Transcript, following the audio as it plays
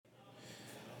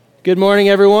Good morning,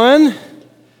 everyone.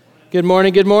 Good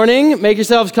morning, good morning. Make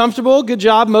yourselves comfortable. Good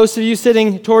job, most of you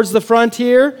sitting towards the front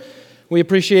here. We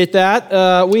appreciate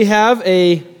that. We have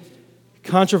a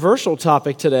controversial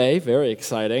topic today, very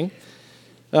exciting.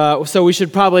 So we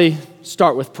should probably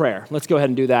start with prayer. Let's go ahead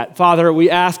and do that. Father,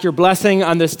 we ask your blessing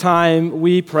on this time.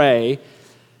 We pray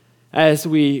as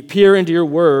we peer into your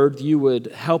word, you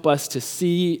would help us to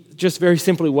see just very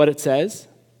simply what it says,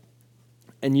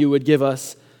 and you would give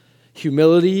us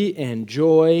humility and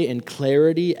joy and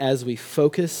clarity as we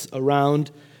focus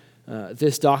around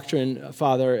this doctrine,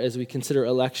 Father, as we consider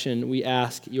election. We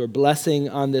ask your blessing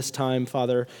on this time,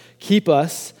 Father. Keep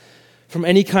us from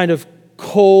any kind of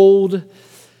cold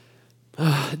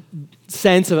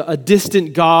sense of a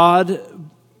distant God.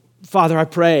 Father, I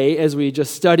pray as we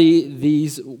just study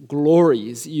these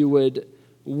glories, you would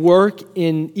work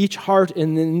in each heart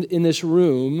in this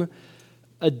room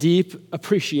a deep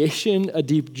appreciation, a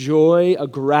deep joy, a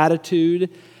gratitude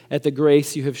at the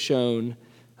grace you have shown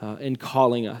in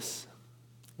calling us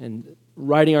and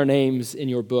writing our names in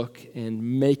your book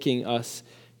and making us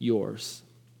yours.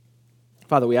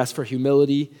 Father, we ask for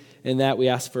humility in that. We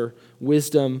ask for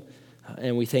wisdom,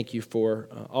 and we thank you for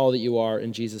all that you are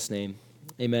in Jesus' name.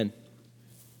 Amen.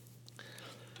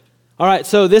 All right,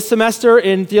 so this semester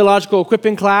in theological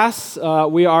equipping class,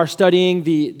 we are studying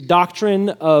the doctrine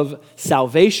of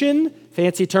salvation.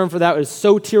 Fancy term for that is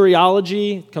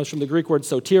soteriology. It comes from the Greek word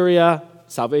soteria,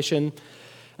 salvation.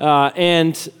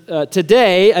 And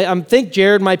today, I think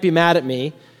Jared might be mad at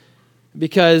me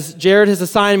because Jared has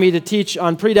assigned me to teach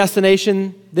on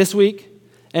predestination this week,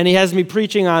 and he has me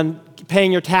preaching on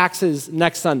paying your taxes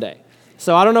next Sunday.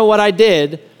 So I don't know what I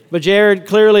did, but Jared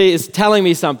clearly is telling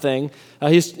me something.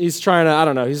 He's trying to, I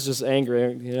don't know, he's just angry.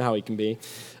 You know how he can be.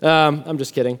 I'm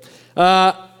just kidding.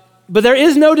 But there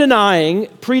is no denying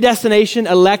predestination.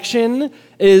 Election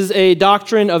is a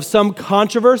doctrine of some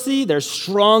controversy. There's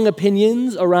strong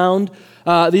opinions around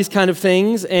these kind of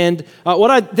things. And what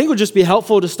I think would just be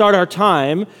helpful to start our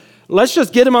time, let's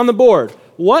just get them on the board.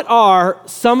 What are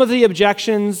some of the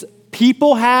objections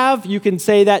people have? You can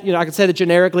say that, I can say that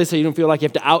generically so you don't feel like you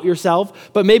have to out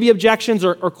yourself, but maybe objections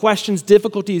or questions,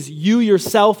 difficulties you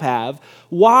yourself have.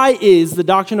 Why is the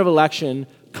doctrine of election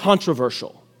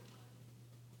controversial?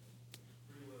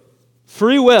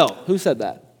 Free will. Who said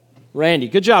that? Randy.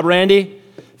 Good job, Randy.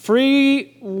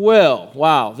 Free will.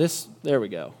 Wow, there we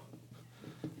go.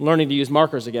 I'm learning to use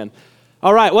markers again.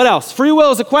 All right, what else? Free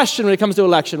will is a question when it comes to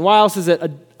election. Why else is it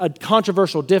a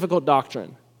controversial, difficult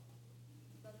doctrine?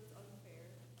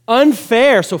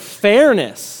 Unfair, so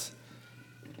fairness.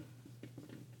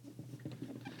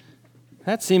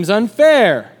 That seems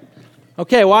unfair.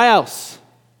 Okay, why else?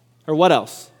 Or what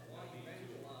else?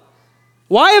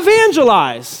 Why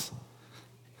evangelize?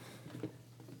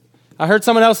 I heard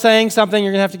someone else saying something.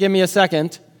 You're going to have to give me a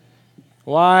second.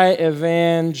 Why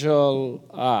evangelize?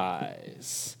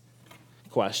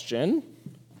 Question.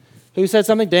 Who said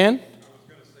something? Dan? I was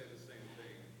going to say the same thing.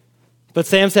 But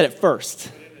Sam said it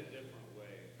first.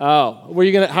 Oh, were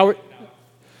you going to,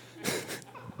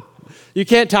 you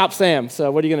can't top Sam,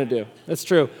 so what are you going to do? That's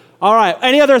true. All right,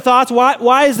 any other thoughts?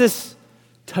 Why is this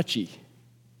touchy?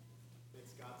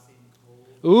 It's God seemed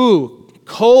cold. Ooh,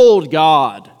 cold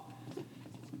God.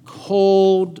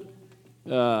 Cold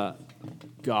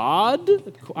God?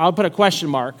 I'll put a question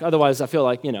mark, otherwise I feel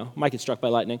like, might get struck by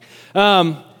lightning.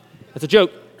 That's a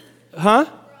joke. Huh?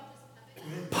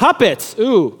 Puppets.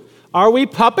 Ooh, are we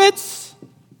puppets?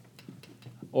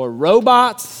 Or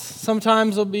robots,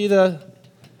 sometimes will be the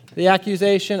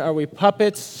accusation. Are we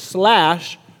puppets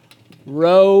 /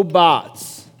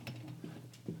 robots?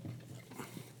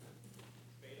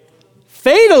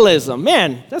 Fatalism.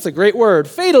 Man, that's a great word.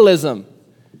 Fatalism.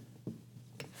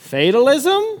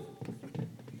 Fatalism?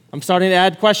 I'm starting to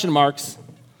add question marks.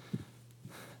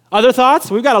 Other thoughts?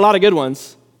 We've got a lot of good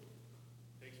ones.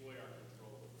 Takes away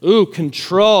our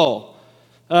control.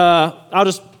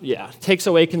 Control. Takes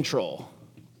away control.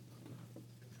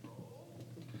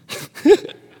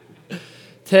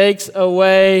 Takes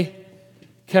away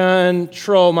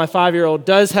control. My 5-year-old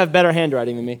does have better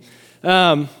handwriting than me.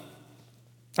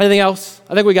 Anything else?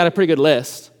 I think we got a pretty good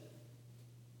list.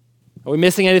 Are we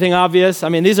missing anything obvious? I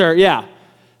mean, these are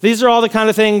all the kind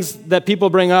of things that people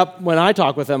bring up when I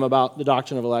talk with them about the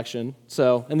doctrine of election.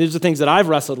 So, and these are things that I've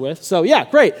wrestled with. So,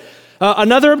 great.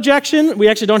 Another objection we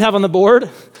actually don't have on the board.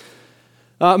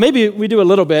 Maybe we do a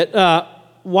little bit.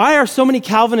 Why are so many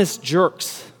Calvinists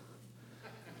jerks?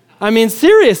 I mean,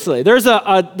 seriously, there's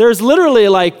literally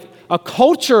like a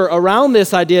culture around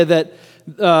this idea that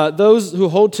those who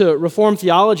hold to Reformed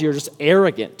theology are just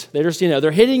arrogant. They're just,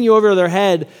 they're hitting you over the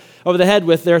head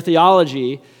with their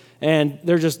theology, and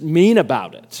they're just mean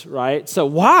about it, right? So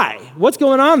why? What's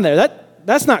going on there?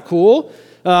 That's not cool.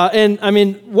 And I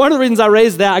mean, one of the reasons I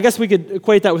raised that, I guess we could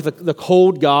equate that with the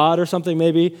cold God or something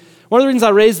maybe. One of the reasons I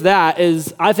raised that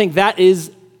is I think that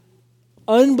is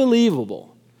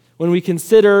unbelievable when we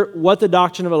consider what the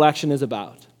doctrine of election is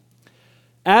about.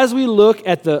 As we look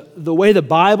at the way the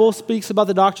Bible speaks about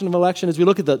the doctrine of election, as we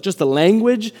look at just the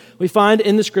language we find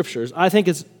in the Scriptures, I think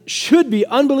it should be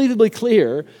unbelievably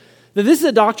clear that this is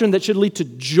a doctrine that should lead to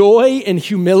joy and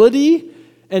humility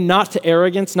and not to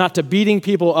arrogance, not to beating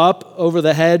people up over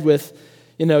the head with,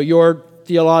 your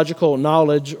theological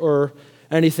knowledge or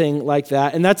anything like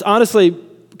that. And that's honestly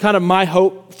kind of my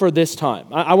hope for this time.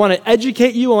 I want to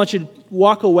educate you. I want you to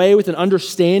walk away with an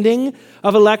understanding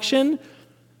of election.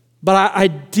 But I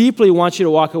deeply want you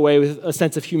to walk away with a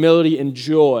sense of humility and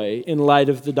joy in light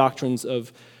of the doctrines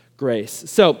of grace.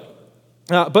 So,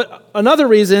 but another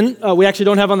reason we actually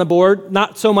don't have on the board,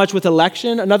 not so much with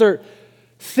election, another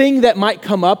thing that might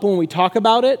come up when we talk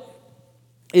about it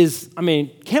is,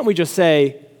 can't we just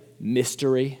say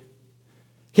mystery?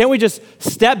 Can't we just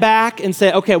step back and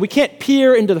say, okay, we can't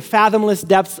peer into the fathomless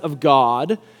depths of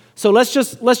God, so let's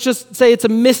just say it's a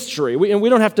mystery. We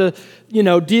don't have to,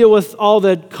 deal with all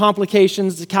the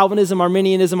complications, Calvinism,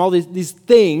 Arminianism, all these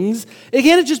things. It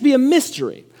can't just be a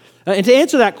mystery. And to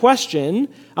answer that question,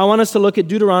 I want us to look at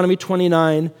Deuteronomy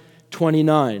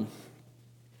 29:29.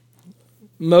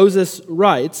 Moses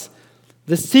writes,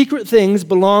 "The secret things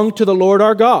belong to the Lord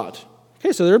our God."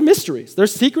 Okay, so they're mysteries. They're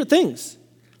secret things.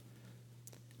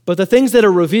 "But the things that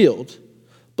are revealed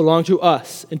belong to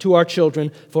us and to our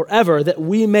children forever, that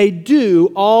we may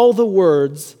do all the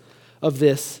words of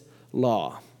this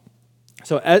law."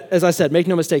 So as I said, make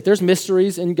no mistake, there's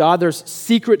mysteries in God. There's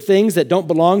secret things that don't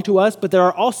belong to us, but there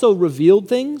are also revealed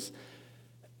things.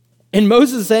 And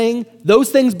Moses is saying those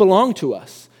things belong to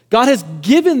us. God has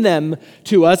given them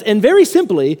to us. And very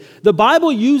simply, the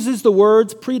Bible uses the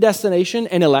words predestination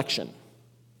and election.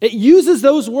 It uses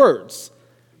those words.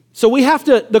 So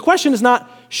the question is not,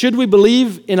 should we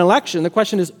believe in election? The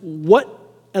question is, what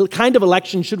kind of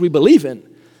election should we believe in?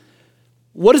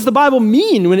 What does the Bible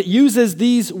mean when it uses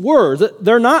these words?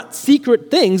 They're not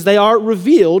secret things. They are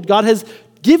revealed. God has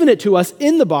given it to us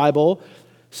in the Bible.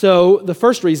 So the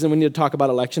first reason we need to talk about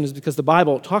election is because the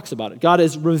Bible talks about it. God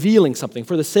is revealing something.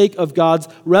 For the sake of God's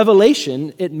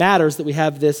revelation, it matters that we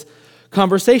have this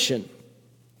conversation.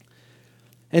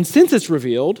 And since it's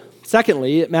revealed,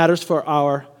 secondly, it matters for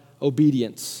our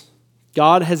obedience.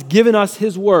 God has given us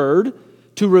His Word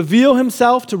to reveal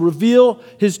Himself, to reveal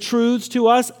His truths to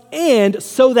us, and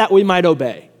so that we might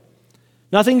obey.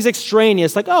 Nothing's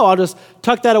extraneous, like, I'll just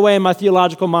tuck that away in my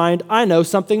theological mind. I know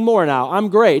something more now. I'm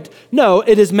great. No,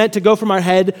 it is meant to go from our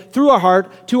head, through our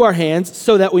heart, to our hands,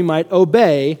 so that we might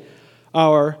obey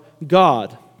our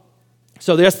God.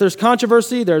 So yes, there's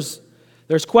controversy, there's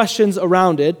questions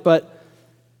around it, but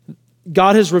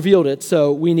God has revealed it,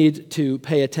 so we need to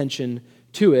pay attention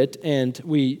to it, and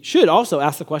we should also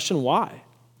ask the question, why?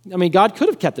 God could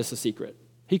have kept this a secret.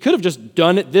 He could have just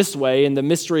done it this way in the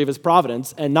mystery of His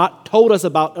providence and not told us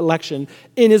about election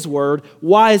in His Word.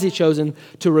 Why has He chosen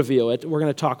to reveal it? We're going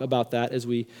to talk about that as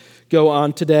we go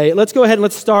on today. Let's go ahead and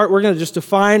let's start. We're going to just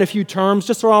define a few terms,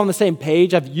 just so we're all on the same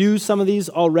page. I've used some of these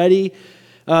already,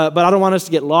 but I don't want us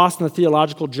to get lost in the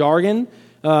theological jargon.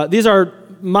 These are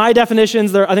my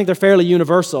definitions. I think they're fairly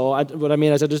universal. What I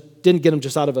mean is I just didn't get them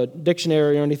just out of a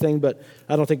dictionary or anything, but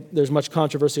I don't think there's much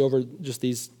controversy over just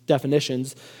these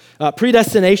definitions.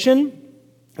 Predestination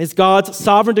is God's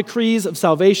sovereign decrees of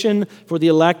salvation for the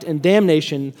elect and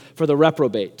damnation for the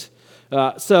reprobate.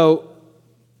 So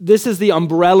this is the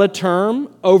umbrella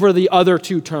term over the other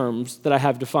two terms that I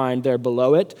have defined there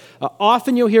below it.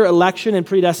 Often you'll hear election and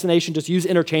predestination just used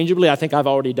interchangeably. I think I've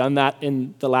already done that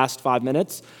in the last 5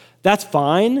 minutes. That's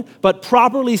fine, but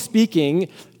properly speaking,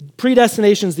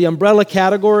 predestination is the umbrella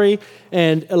category,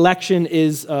 and election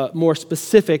is a more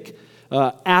specific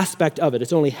aspect of it.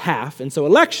 It's only half. And so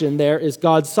election there is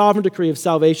God's sovereign decree of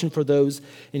salvation for those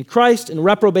in Christ, and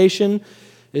reprobation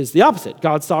is the opposite,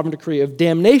 God's sovereign decree of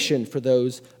damnation for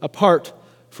those apart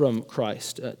from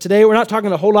Christ. Today, we're not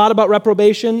talking a whole lot about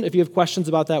reprobation. If you have questions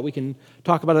about that, we can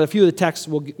talk about it. A few of the texts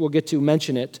we'll get to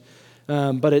mention it.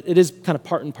 But it is kind of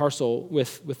part and parcel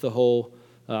with the whole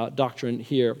doctrine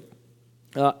here.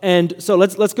 And so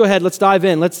let's go ahead, let's dive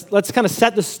in. Let's kind of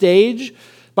set the stage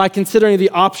by considering the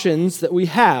options that we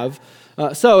have.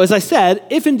 So as I said,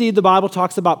 if indeed the Bible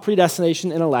talks about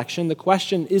predestination and election, the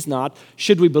question is not,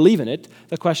 should we believe in it?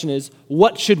 The question is,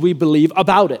 what should we believe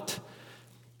about it?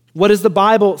 What does the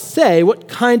Bible say? What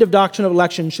kind of doctrine of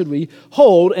election should we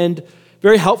hold? And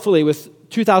very helpfully with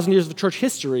 2,000 years of church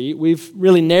history, we've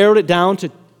really narrowed it down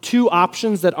to two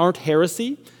options that aren't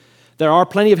heresy. There are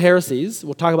plenty of heresies.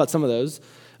 We'll talk about some of those.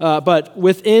 But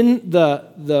within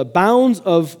the bounds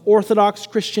of Orthodox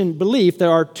Christian belief, there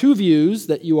are two views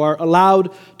that you are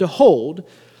allowed to hold.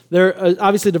 There is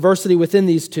obviously diversity within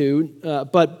these two,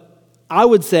 but I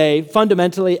would say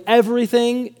fundamentally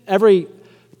every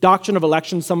doctrine of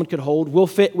election someone could hold will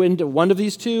fit into one of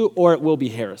these two, or it will be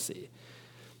heresy.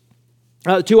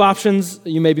 Two options,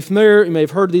 you may be familiar, you may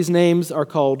have heard these names, are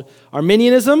called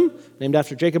Arminianism, named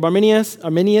after Jacob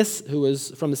Arminius, who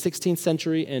was from the 16th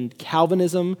century, and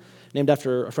Calvinism, named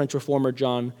after a French reformer,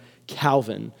 John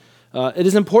Calvin. It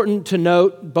is important to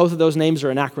note both of those names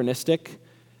are anachronistic.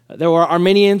 There were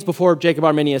Arminians before Jacob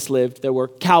Arminius lived. There were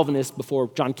Calvinists before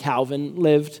John Calvin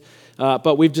lived.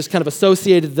 But we've just kind of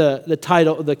associated the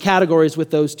title, the categories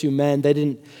with those two men. They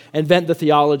didn't invent the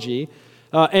theology.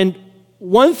 And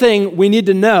one thing we need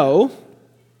to know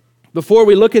before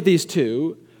we look at these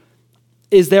two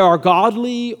is there are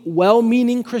godly,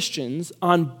 well-meaning Christians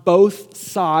on both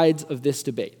sides of this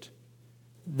debate.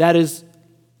 That is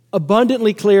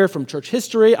abundantly clear from church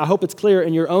history. I hope it's clear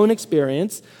in your own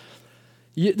experience.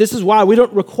 This is why we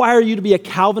don't require you to be a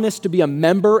Calvinist to be a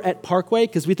member at Parkway,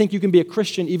 because we think you can be a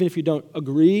Christian even if you don't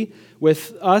agree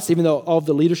with us, even though all of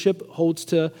the leadership holds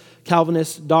to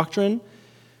Calvinist doctrine.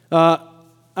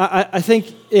 I think,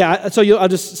 so I'll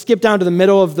just skip down to the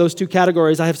middle of those two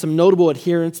categories. I have some notable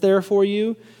adherents there for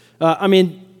you.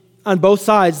 On both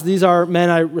sides, these are men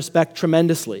I respect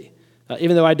tremendously,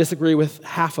 even though I disagree with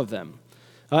half of them.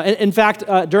 In fact,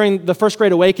 during the First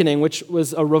Great Awakening, which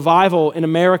was a revival in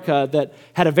America that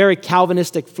had a very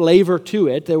Calvinistic flavor to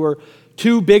it, there were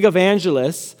two big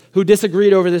evangelists who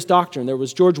disagreed over this doctrine. There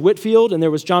was George Whitefield and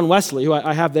there was John Wesley, who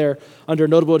I have there under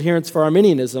notable adherents for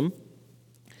Arminianism.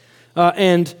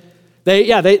 And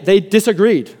they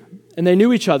disagreed, and they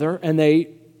knew each other, and they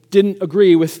didn't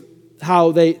agree with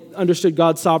how they understood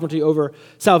God's sovereignty over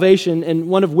salvation. And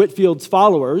one of Whitefield's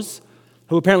followers,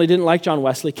 who apparently didn't like John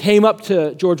Wesley, came up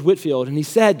to George Whitefield, and he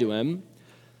said to him,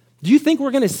 "Do you think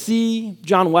we're going to see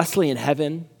John Wesley in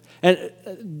heaven?" And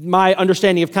my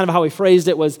understanding of kind of how he phrased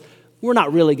it was, we're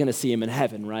not really going to see him in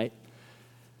heaven, right?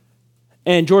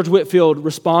 And George Whitefield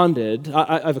responded,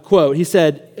 I have a quote, he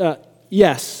said,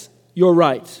 "Yes, you're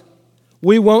right.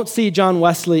 We won't see John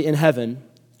Wesley in heaven.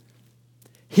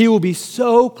 He will be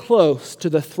so close to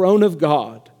the throne of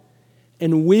God,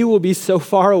 and we will be so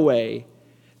far away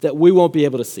that we won't be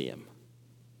able to see him."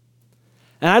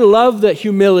 And I love the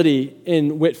humility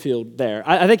in Whitefield there.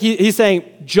 I think he's saying,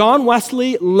 John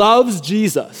Wesley loves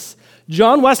Jesus.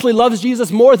 John Wesley loves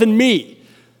Jesus more than me.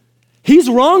 He's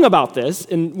wrong about this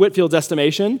in Whitefield's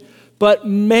estimation, but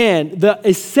man, the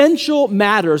essential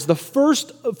matters, the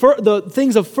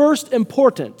things of first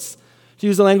importance, to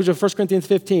use the language of 1 Corinthians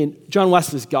 15, John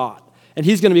Wesley's God. And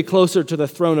he's going to be closer to the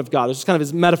throne of God. It's just kind of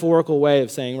his metaphorical way of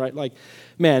saying, right, like,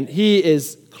 man, he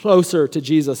is closer to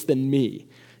Jesus than me,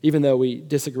 even though we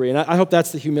disagree. And I hope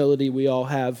that's the humility we all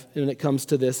have when it comes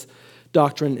to this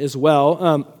doctrine as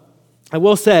well. I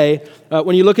will say,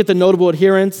 when you look at the notable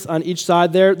adherents on each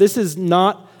side there, this is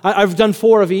not, I've done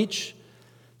 4 of each.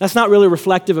 That's not really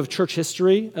reflective of church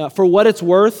history. For what it's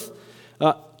worth,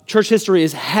 church history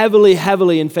is heavily,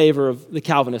 heavily in favor of the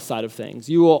Calvinist side of things.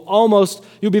 You'll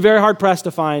be very hard-pressed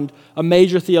to find a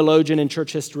major theologian in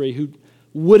church history who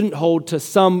wouldn't hold to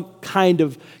some kind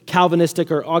of Calvinistic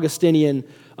or Augustinian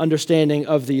understanding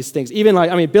of these things. Even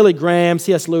Billy Graham,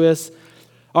 C.S. Lewis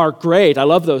are great. I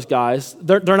love those guys.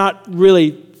 They're not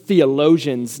really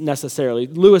theologians necessarily.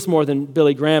 Lewis more than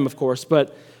Billy Graham, of course,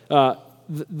 but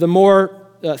the more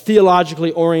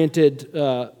theologically oriented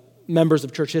members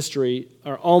of church history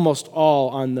are almost all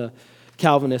on the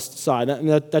Calvinist side.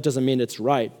 That doesn't mean it's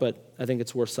right, but I think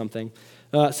it's worth something.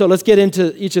 So let's get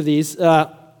into each of these. I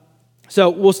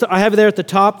have there at the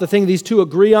top the thing these two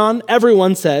agree on.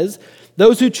 Everyone says,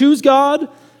 those who choose God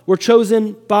were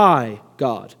chosen by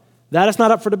God. That is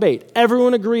not up for debate.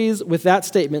 Everyone agrees with that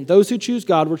statement. Those who choose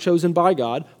God were chosen by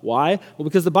God. Why? Well,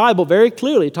 because the Bible very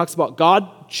clearly talks about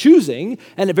God choosing,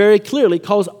 and it very clearly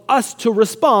calls us to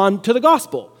respond to the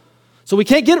gospel. So we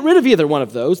can't get rid of either one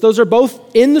of those. Those are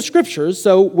both in the scriptures,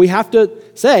 so we have to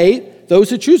say those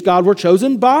who choose God were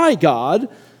chosen by God.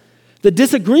 The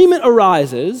disagreement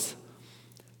arises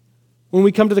when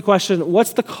we come to the question,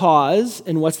 what's the cause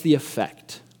and what's the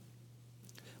effect?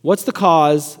 What's the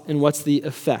cause and what's the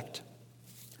effect?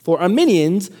 For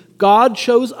Arminians, God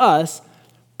chose us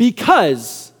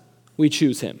because we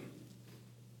choose him.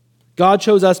 God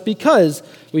chose us because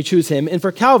we choose him. And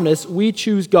for Calvinists, we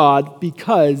choose God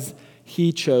because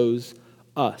he chose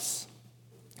us.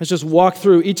 Let's just walk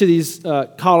through each of these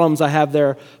columns I have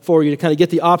there for you to kind of get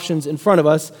the options in front of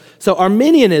us. So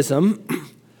Arminianism,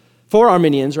 for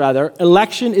Arminians rather,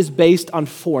 election is based on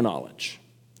foreknowledge.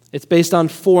 It's based on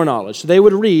foreknowledge. So they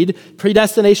would read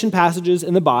predestination passages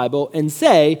in the Bible and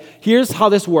say, here's how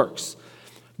this works.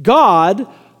 God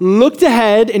looked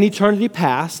ahead in eternity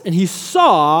past, and he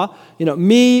saw,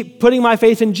 me putting my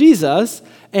faith in Jesus,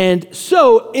 and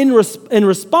so in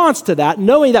response to that,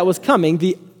 knowing that was coming,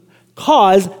 the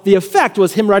effect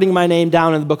was him writing my name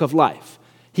down in the book of life.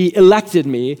 He elected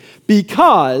me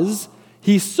because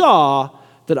he saw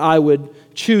that I would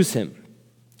choose him.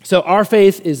 So our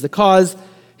faith is the cause,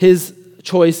 his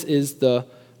choice is the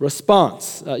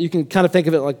response. You can kind of think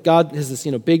of it like God has this,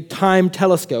 big time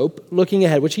telescope looking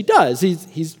ahead, which he does.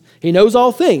 He knows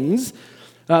all things,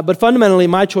 but fundamentally,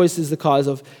 my choice is the cause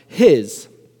of his.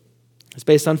 It's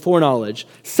based on foreknowledge.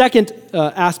 Second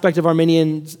aspect of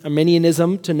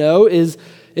Arminianism to know is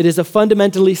it is a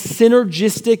fundamentally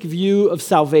synergistic view of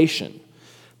salvation.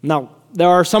 Now, there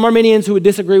are some Arminians who would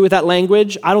disagree with that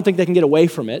language. I don't think they can get away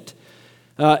from it.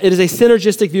 It is a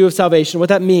synergistic view of salvation. What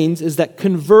that means is that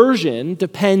conversion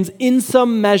depends in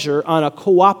some measure on a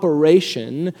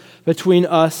cooperation between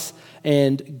us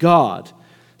and God.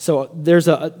 So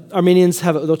Arminians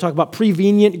they'll talk about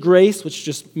prevenient grace, which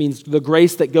just means the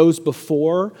grace that goes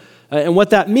before. And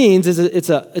what that means is it's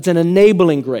an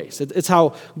enabling grace. It's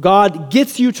how God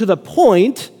gets you to the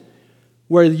point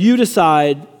where you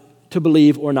decide to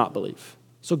believe or not believe.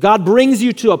 So God brings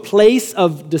you to a place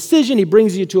of decision. He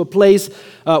brings you to a place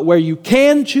where you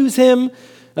can choose him.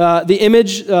 The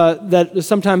image that is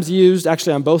sometimes used,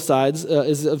 actually on both sides,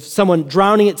 is of someone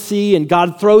drowning at sea and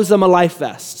God throws them a life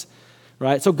vest.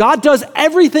 Right? So God does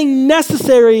everything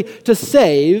necessary to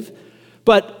save,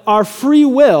 but our free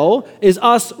will is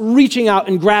us reaching out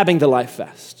and grabbing the life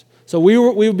vest. So we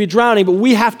would be drowning, but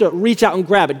we have to reach out and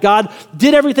grab it. God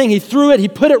did everything. He threw it. He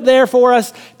put it there for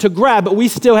us to grab, but we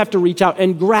still have to reach out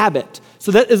and grab it.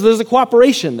 So there's a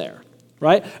cooperation there,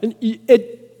 right? And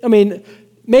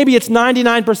maybe it's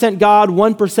 99% God,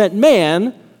 1%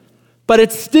 man, but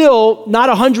it's still not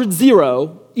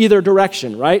 100-0 either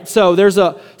direction, right? So there's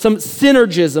some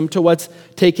synergism to what's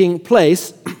taking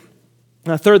place.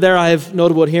 Third there, I have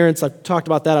notable adherents. I've talked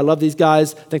about that. I love these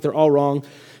guys. I think they're all wrong.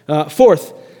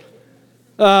 Fourth,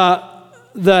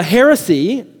 the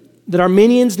heresy that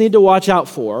Arminians need to watch out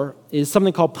for is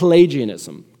something called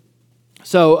Pelagianism.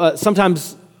 So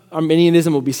sometimes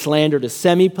Arminianism will be slandered as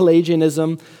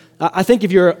semi-Pelagianism. I think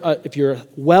if you're a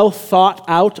well thought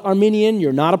out Arminian,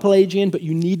 you're not a Pelagian, but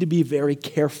you need to be very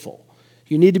careful.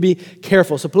 You need to be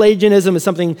careful. So Pelagianism is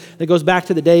something that goes back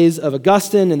to the days of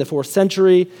Augustine in the 4th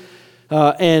century.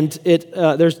 And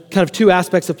there's kind of two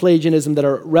aspects of Pelagianism that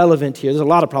are relevant here. There's a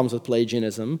lot of problems with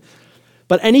Pelagianism.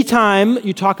 But anytime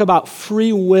you talk about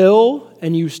free will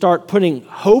and you start putting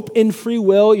hope in free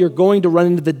will, you're going to run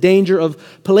into the danger of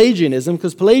Pelagianism,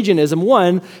 because Pelagianism,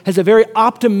 one, has a very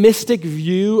optimistic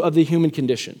view of the human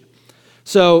condition.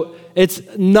 So it's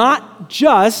not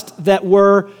just that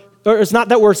we're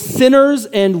sinners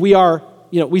and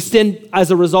we sin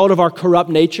as a result of our corrupt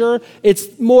nature.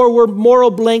 It's more we're moral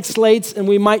blank slates and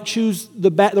we might choose the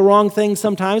wrong thing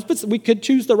sometimes, but we could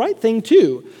choose the right thing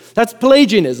too. That's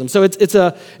Pelagianism. So it's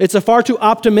a far too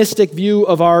optimistic view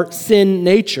of our sin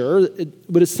nature.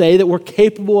 Would it say that we're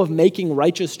capable of making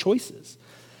righteous choices?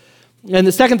 And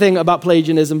the second thing about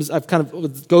Pelagianism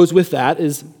goes with that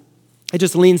is it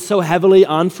just leans so heavily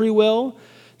on free will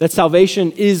that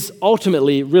salvation is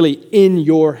ultimately really in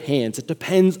your hands. It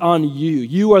depends on you.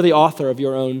 You are the author of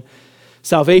your own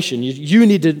salvation. You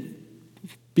need to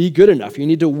be good enough. You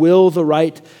need to will the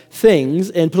right things,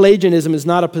 and Pelagianism is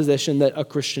not a position that a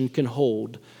Christian can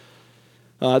hold.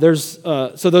 So those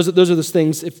are those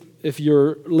things, if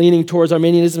you're leaning towards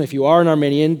Arminianism, if you are an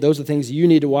Arminian, those are the things you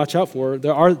need to watch out for.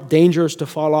 There are dangers to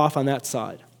fall off on that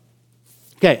side.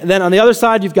 Okay, and then on the other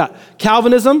side, you've got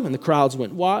Calvinism, and the crowds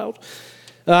went wild.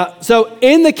 So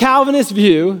in the Calvinist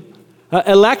view,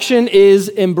 election is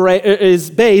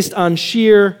based on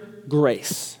sheer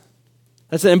grace.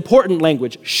 That's an important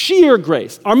language, sheer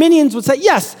grace. Arminians would say,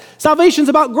 yes, salvation's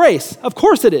about grace. Of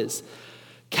course it is.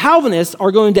 Calvinists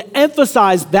are going to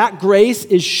emphasize that grace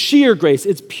is sheer grace.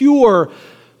 It's pure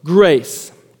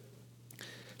grace.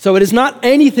 So it is not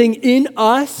anything in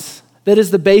us that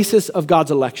is the basis of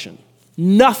God's election.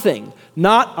 Nothing.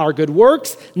 Not our good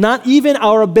works, not even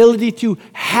our ability to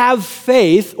have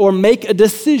faith or make a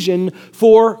decision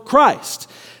for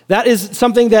Christ. That is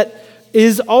something that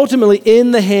is ultimately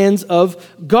in the hands of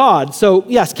God. So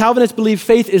yes, Calvinists believe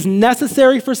faith is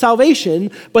necessary for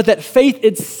salvation, but that faith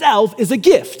itself is a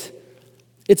gift.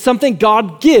 It's something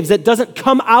God gives that doesn't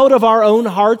come out of our own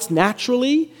hearts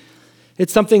naturally.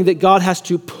 It's something that God has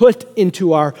to put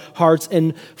into our hearts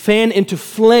and fan into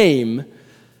flame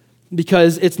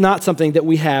because it's not something that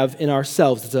we have in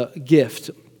ourselves. It's a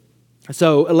gift.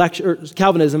 So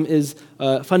Calvinism is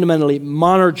a fundamentally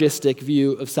monergistic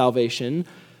view of salvation.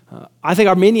 I think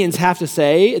Arminians have to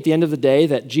say at the end of the day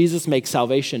that Jesus makes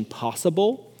salvation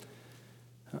possible.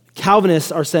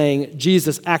 Calvinists are saying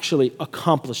Jesus actually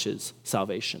accomplishes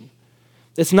salvation.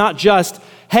 It's not just,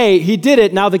 hey, he did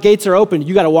it, now the gates are open,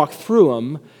 you got to walk through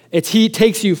them. It's he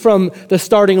takes you from the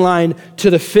starting line to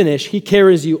the finish. He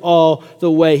carries you all the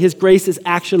way. His grace is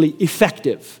actually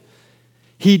effective.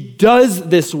 He does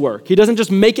this work. He doesn't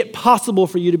just make it possible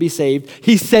for you to be saved.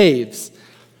 He saves.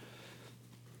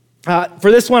 For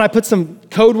this one, I put some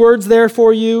code words there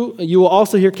for you. You will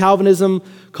also hear Calvinism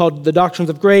called the Doctrines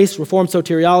of Grace, Reformed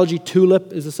Soteriology,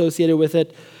 TULIP is associated with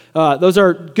it. Those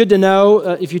are good to know.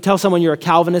 If you tell someone you're a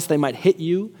Calvinist, they might hit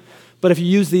you. But if you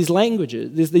use these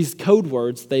languages, these code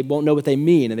words, they won't know what they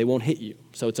mean and they won't hit you.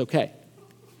 So it's okay.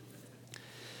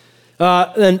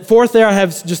 Then fourth there, I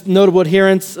have just notable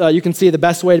adherents. You can see the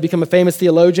best way to become a famous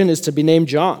theologian is to be named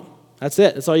John. That's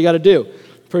it. That's all you got to do.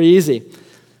 Pretty easy.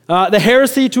 The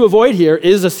heresy to avoid here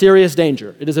is a serious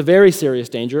danger. It is a very serious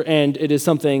danger, and it is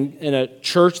something in a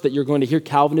church that you're going to hear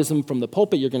Calvinism from the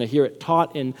pulpit. You're going to hear it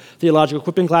taught in theological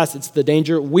equipping class. It's the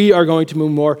danger we are going to be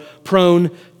more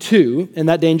prone to, and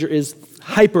that danger is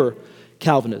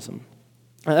hyper-Calvinism.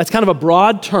 That's kind of a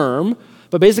broad term,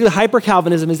 but basically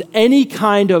hyper-Calvinism is any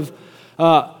kind of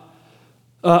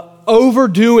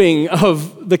overdoing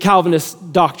of the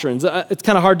Calvinist doctrines. It's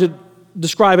kind of hard to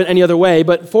describe it any other way,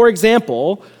 but for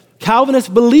example, Calvinists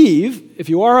believe, if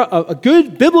you are a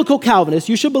good biblical Calvinist,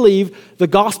 you should believe the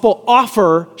gospel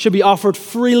offer should be offered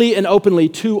freely and openly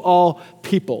to all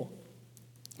people.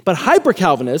 But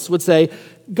hyper-Calvinists would say,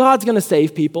 God's going to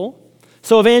save people,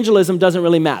 so evangelism doesn't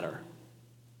really matter.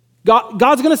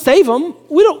 God's going to save them.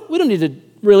 We don't need to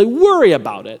really worry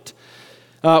about it,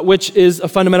 which is a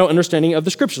fundamental understanding of the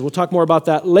Scriptures. We'll talk more about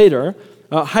that later.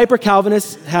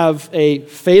 Hyper-Calvinists have a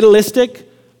fatalistic,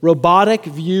 robotic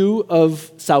view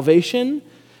of salvation,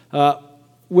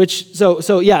 it's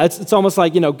almost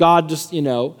like, God just,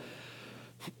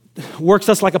 works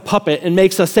us like a puppet and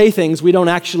makes us say things we don't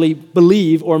actually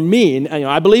believe or mean.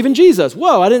 I believe in Jesus.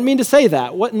 Whoa, I didn't mean to say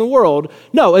that. What in the world?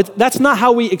 No, that's not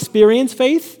how we experience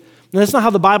faith, and that's not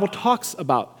how the Bible talks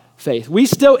about faith. We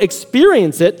still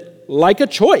experience it like a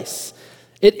choice.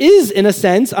 It is, in a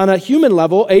sense, on a human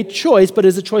level, a choice, but it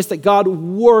is a choice that God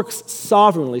works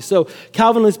sovereignly. So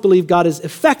Calvinists believe God is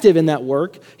effective in that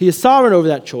work. He is sovereign over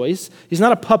that choice. He's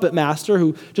not a puppet master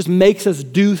who just makes us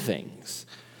do things.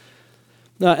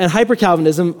 And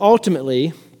hyper-Calvinism,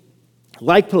 ultimately,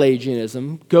 like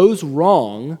Pelagianism, goes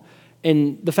wrong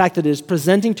in the fact that it is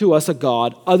presenting to us a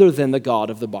God other than the God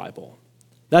of the Bible.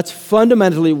 That's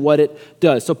fundamentally what it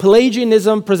does. So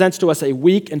Pelagianism presents to us a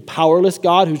weak and powerless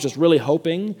God who's just really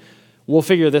hoping we'll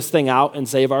figure this thing out and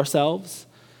save ourselves.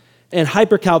 And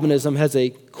hyper-Calvinism has a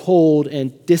cold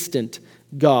and distant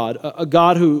God, a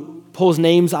God who pulls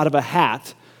names out of a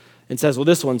hat and says, well,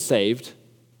 this one's saved.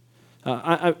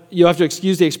 You have to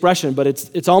excuse the expression, but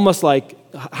it's almost like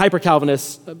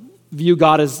hyper-Calvinists view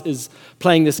God as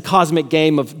playing this cosmic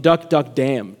game of duck, duck,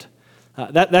 damned.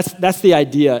 That's the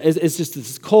idea. It's just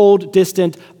this cold,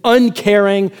 distant,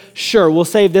 uncaring, sure, we'll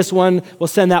save this one, we'll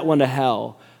send that one to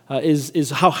hell, is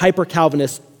how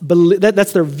hyper-Calvinists believe.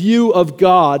 That's their view of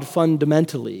God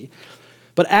fundamentally.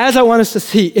 But as I want us to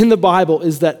see in the Bible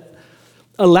is that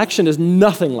election is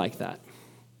nothing like that.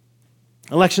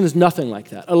 Election is nothing like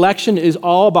that. Election is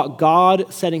all about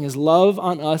God setting his love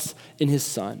on us in his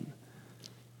Son.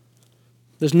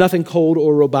 There's nothing cold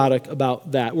or robotic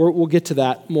about that. We'll get to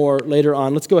that more later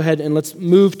on. Let's go ahead and let's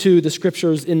move to the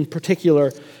Scriptures in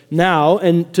particular now.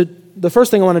 And the first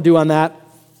thing I want to do on that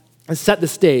is set the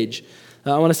stage.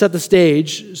 I want to set the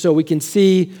stage so we can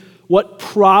see what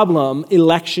problem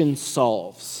election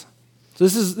solves. So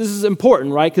this is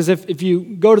important, right? Because if you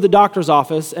go to the doctor's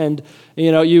office and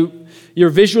you're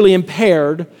visually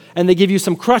impaired and they give you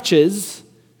some crutches,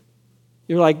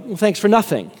 you're like, well, thanks for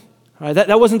nothing. Right,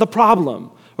 that wasn't the problem.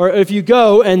 Or if you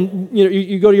go and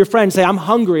you go to your friend and say, I'm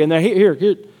hungry, and they're here,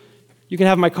 you can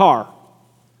have my car.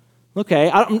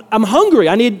 Okay, I'm hungry.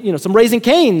 I need some Raising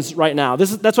Cane's right now.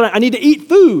 That's what I need to eat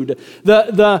food.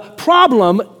 The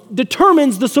problem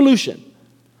determines the solution.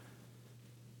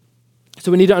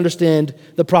 So we need to understand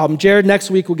the problem. Jared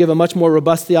next week will give a much more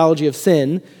robust theology of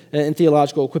sin and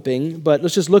theological equipping, but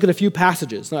let's just look at a few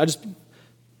passages. I just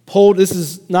pulled, this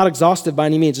is not exhaustive by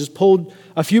any means, just pulled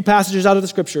a few passages out of the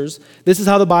Scriptures. This is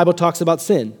how the Bible talks about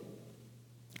sin.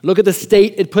 Look at the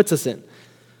state it puts us in.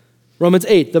 Romans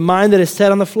 8, the mind that is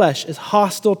set on the flesh is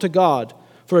hostile to God,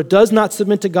 for it does not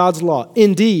submit to God's law.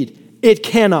 Indeed, it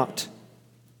cannot.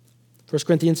 1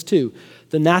 Corinthians 2,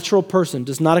 the natural person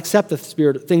does not accept the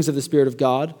things of the Spirit of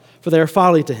God, for they are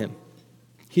folly to him.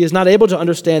 He is not able to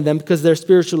understand them because they're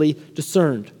spiritually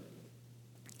discerned.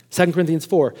 2 Corinthians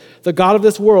 4, the God of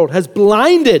this world has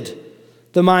blinded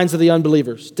the minds of the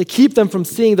unbelievers to keep them from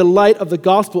seeing the light of the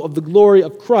gospel of the glory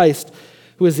of Christ,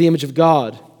 who is the image of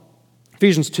God.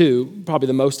 Ephesians 2, probably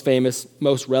the most famous,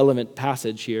 most relevant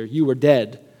passage here. You were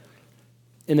dead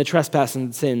in the trespass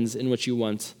and sins in which you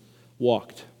once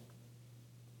walked.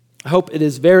 I hope it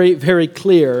is very, very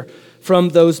clear from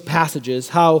those passages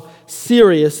how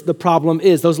serious the problem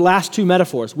is. Those last two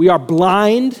metaphors. We are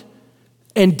blind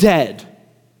and dead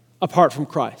apart from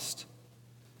Christ.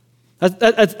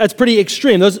 That's pretty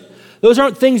extreme. Those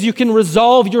aren't things you can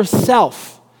resolve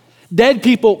yourself. Dead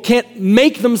people can't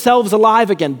make themselves alive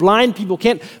again. Blind people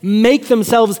can't make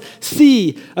themselves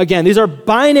see again. These are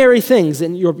binary things,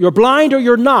 and you're blind or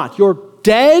you're not. You're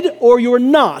dead or you're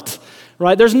not,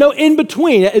 right? There's no in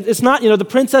between. It's not, the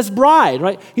Princess Bride,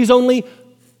 right? He's only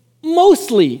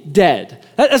mostly dead.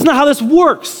 That's not how this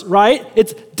works, right?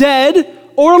 It's dead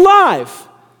or alive.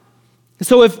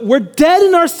 So if we're dead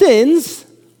in our sins,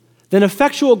 then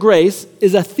effectual grace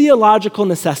is a theological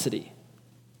necessity.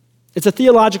 It's a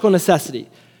theological necessity.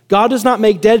 God does not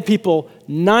make dead people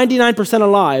 99%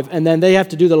 alive, and then they have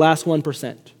to do the last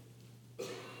 1%.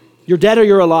 You're dead or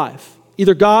you're alive.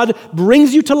 Either God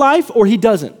brings you to life or he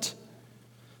doesn't.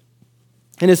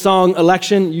 In his song,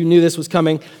 Election, you knew this was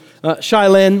coming, Shai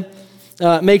Linne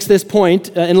makes this point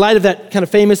in light of that kind of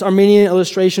famous Armenian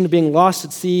illustration of being lost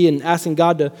at sea and asking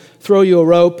God to throw you a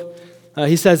rope.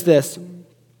 He says this,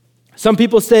 some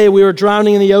people say we were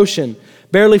drowning in the ocean,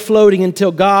 barely floating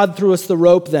until God threw us the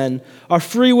rope then. Our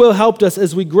free will helped us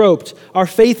as we groped. Our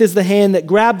faith is the hand that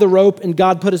grabbed the rope and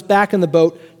God put us back in the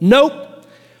boat. Nope.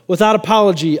 Without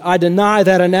apology, I deny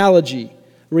that analogy.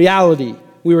 Reality.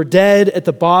 We were dead at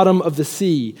the bottom of the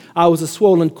sea. I was a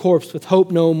swollen corpse with hope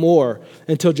no more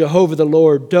until Jehovah the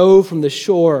Lord dove from the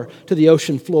shore to the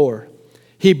ocean floor.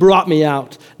 He brought me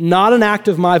out, not an act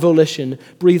of my volition,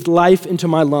 breathed life into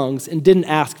my lungs and didn't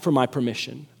ask for my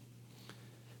permission.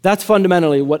 That's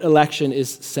fundamentally what election is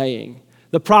saying.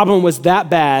 The problem was that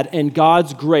bad, and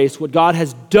God's grace, what God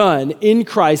has done in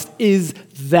Christ, is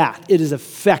that. It is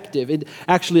effective. It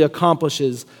actually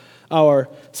accomplishes our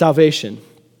salvation.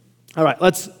 All right,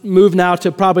 let's move now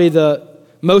to probably the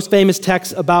most famous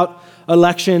text about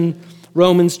election,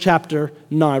 Romans chapter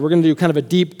 9. We're going to do kind of a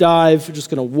deep dive. We're just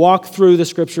going to walk through the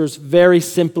scriptures very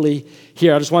simply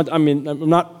here. I'm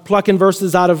not plucking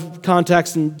verses out of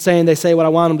context and saying they say what I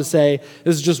want them to say.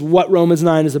 This is just what Romans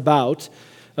 9 is about.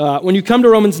 When you come to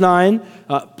Romans 9,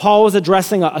 Paul is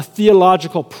addressing a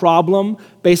theological problem.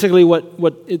 Basically,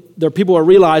 what their people are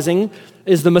realizing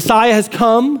is the Messiah has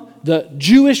come, the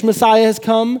Jewish Messiah has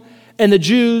come, and the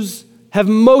Jews have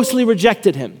mostly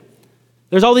rejected him.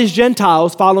 There's all these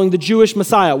Gentiles following the Jewish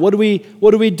Messiah. What do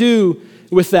we do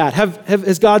with that?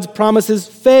 Has God's promises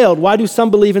failed? Why do some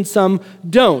believe and some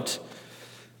don't?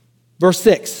 Verse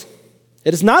 6,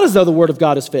 it is not as though the word of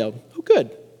God has failed. Oh, good.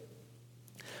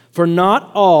 For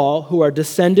not all who are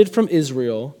descended from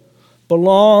Israel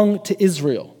belong to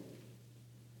Israel.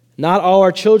 Not all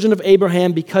are children of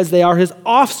Abraham because they are his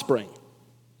offspring.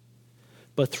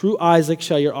 But through Isaac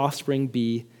shall your offspring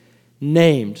be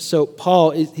named. So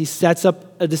Paul, he sets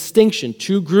up a distinction,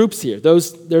 two groups here.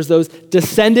 There's those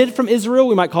descended from Israel,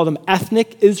 we might call them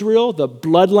ethnic Israel, the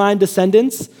bloodline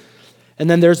descendants. And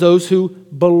then there's those who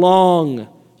belong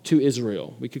to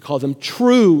Israel. We could call them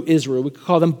true Israel. We could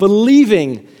call them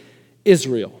believing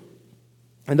Israel.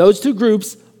 And those two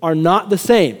groups are not the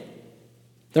same.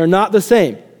 They're not the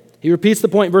same. He repeats the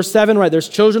point, verse 7, right? There's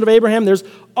children of Abraham, there's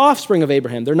offspring of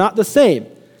Abraham. They're not the same.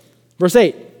 Verse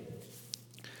 8.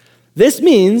 This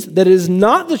means that it is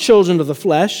not the children of the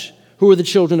flesh who are the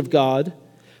children of God,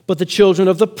 but the children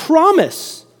of the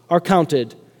promise are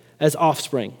counted as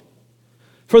offspring.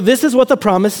 For this is what the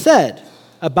promise said.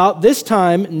 About this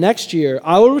time next year,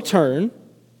 I will return,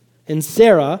 and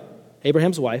Sarah,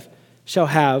 Abraham's wife, shall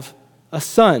have a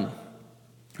son.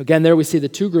 Again, there we see the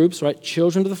two groups, right?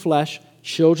 Children of the flesh,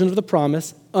 children of the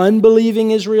promise,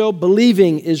 unbelieving Israel,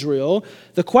 believing Israel.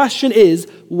 The question is,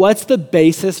 what's the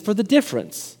basis for the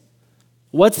difference?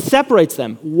 What separates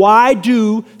them? Why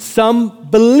do some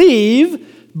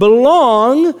believe,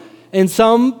 belong, and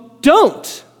some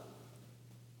don't?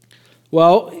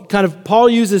 Well, Paul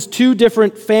uses two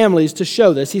different families to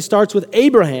show this. He starts with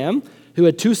Abraham, who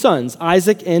had two sons,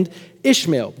 Isaac and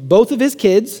Ishmael. Both of his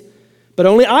kids But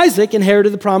only Isaac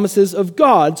inherited the promises of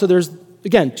God. So there's,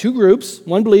 again, two groups.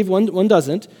 One believed, one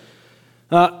doesn't.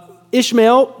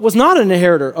 Ishmael was not an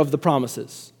inheritor of the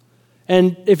promises.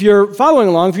 And if you're following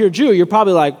along, if you're a Jew, you're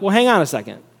probably like, well, hang on a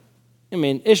second. I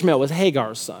mean, Ishmael was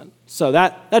Hagar's son. So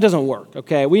that doesn't work,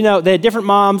 okay? We know they had different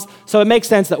moms, so it makes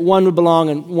sense that one would belong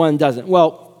and one doesn't.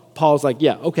 Well, Paul's like,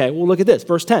 yeah, okay, well, look at this,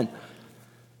 verse 10.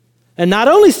 And not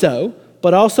only so,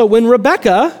 but also when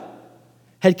Rebekah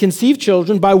had conceived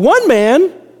children by one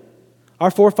man,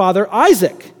 our forefather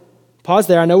Isaac. Pause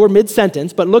there, I know we're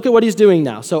mid-sentence, but look at what he's doing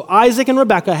now. So Isaac and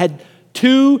Rebekah had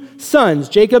two sons,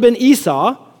 Jacob and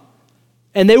Esau,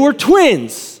 and they were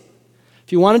twins.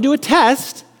 If you want to do a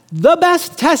test, the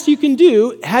best test you can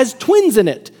do has twins in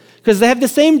it because they have the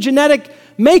same genetic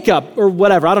makeup or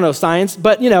whatever. I don't know science,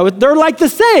 but they're like the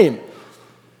same.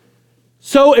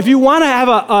 So if you want to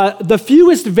have the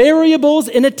fewest variables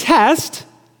in a test,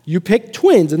 you pick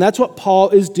twins, and that's what Paul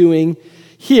is doing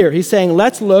here. He's saying,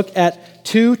 let's look at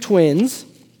two twins.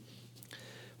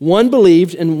 One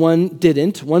believed and one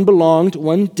didn't. One belonged,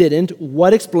 one didn't.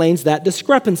 What explains that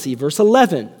discrepancy? Verse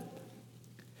 11.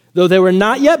 Though they were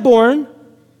not yet born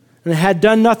and had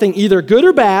done nothing either good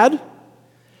or bad,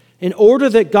 in order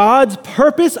that God's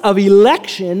purpose of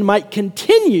election might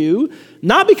continue,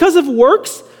 not because of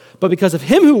works, but because of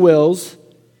him who wills,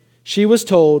 she was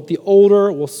told, the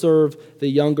older will serve the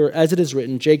younger, as it is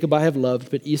written, Jacob I have loved,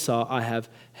 but Esau I have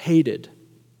hated.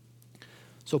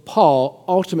 So Paul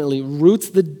ultimately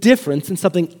roots the difference in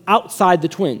something outside the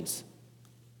twins.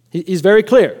 He's very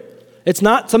clear. It's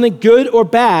not something good or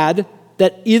bad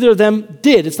that either of them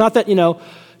did. It's not that,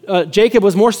 Jacob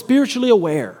was more spiritually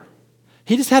aware.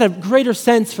 He just had a greater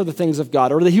sense for the things of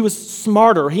God, or that he was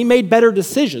smarter. He made better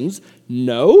decisions.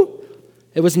 No.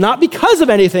 It was not because of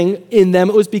anything in them.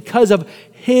 It was because of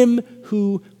him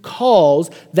who calls.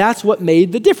 That's what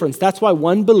made the difference. That's why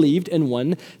one believed and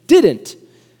one didn't.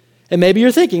 And maybe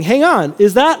you're thinking, hang on,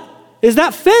 is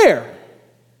that fair?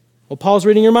 Well, Paul's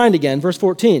reading your mind again, verse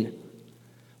 14.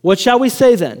 What shall we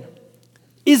say then?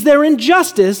 Is there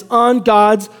injustice on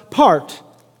God's part?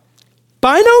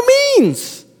 By no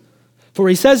means. For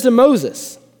he says to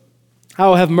Moses, I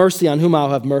will have mercy on whom I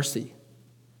will have mercy,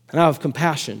 and I will have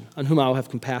compassion on whom I will have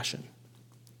compassion.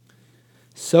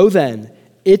 So then,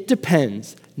 it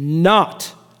depends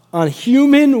not on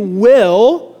human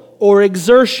will or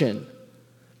exertion,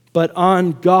 but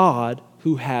on God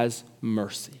who has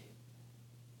mercy.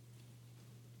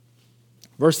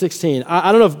 Verse 16,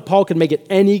 I don't know if Paul can make it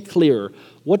any clearer.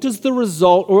 What does the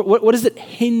result, or what does it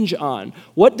hinge on?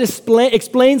 What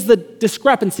explains the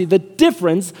discrepancy, the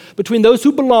difference between those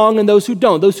who belong and those who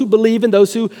don't, those who believe and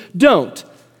those who don't?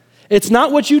 It's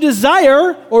not what you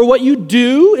desire or what you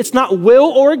do. It's not will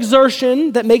or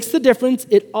exertion that makes the difference.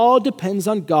 It all depends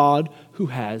on God who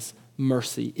has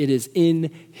mercy. It is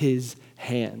in his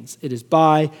hands. It is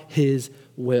by his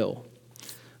will.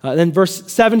 Then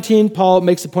verse 17, Paul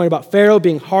makes a point about Pharaoh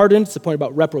being hardened. It's a point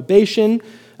about reprobation.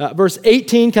 Verse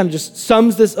 18 kind of just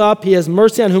sums this up. He has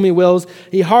mercy on whom he wills.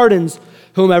 He hardens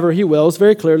whomever he wills.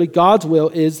 Very clearly, God's will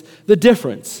is the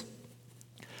difference.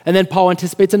 And then Paul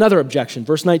anticipates another objection.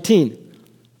 Verse 19.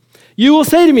 You will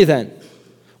say to me then,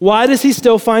 why does he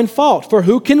still find fault? For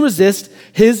who can resist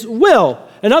his will?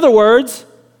 In other words,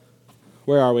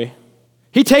 where are we?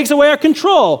 He takes away our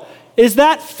control. Is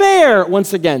that fair?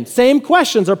 Once again, same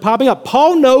questions are popping up.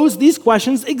 Paul knows these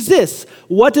questions exist.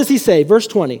 What does he say? Verse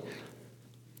 20.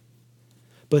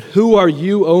 But who are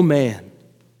you, O man,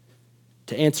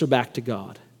 to answer back to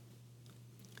God?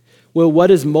 Will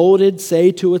what is molded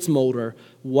say to its molder,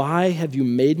 why have you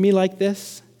made me like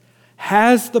this?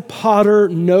 Has the potter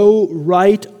no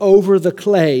right over the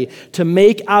clay to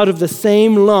make out of the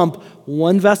same lump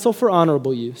one vessel for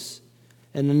honorable use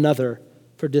and another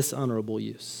for dishonorable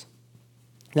use?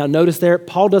 Now notice there,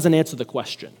 Paul doesn't answer the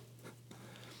question.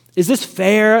 Is this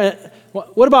fair?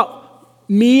 What about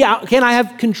me? Can I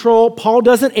have control? Paul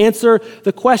doesn't answer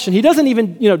the question. He doesn't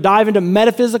even dive into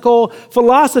metaphysical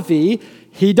philosophy.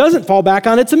 He doesn't fall back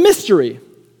on it's a mystery.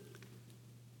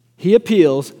 He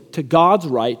appeals to God's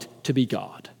right to be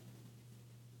God.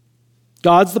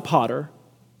 God's the potter,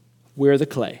 we're the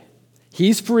clay.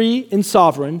 He's free and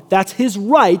sovereign. That's his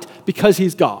right because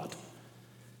he's God.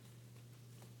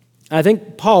 And I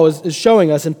think Paul is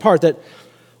showing us in part that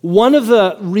one of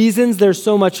the reasons there's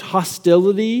so much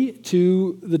hostility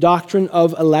to the doctrine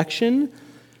of election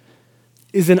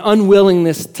is an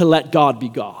unwillingness to let God be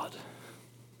God.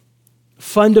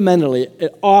 Fundamentally,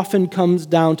 it often comes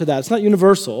down to that. It's not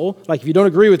universal. Like, if you don't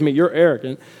agree with me, you're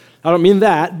arrogant. I don't mean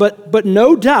that. But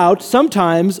no doubt,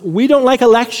 sometimes we don't like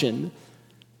election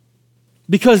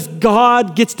because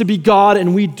God gets to be God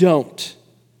and we don't.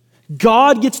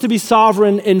 God gets to be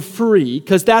sovereign and free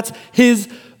because that's his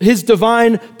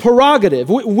divine prerogative.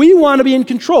 We want to be in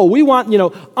control. We want,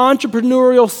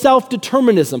 entrepreneurial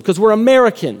self-determinism because we're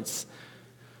Americans.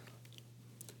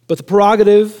 But the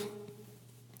prerogative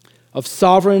of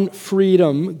sovereign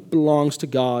freedom belongs to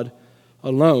God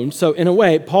alone. So in a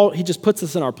way, Paul, he just puts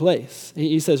us in our place.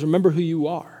 He says, remember who you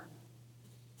are.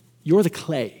 You're the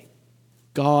clay.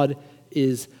 God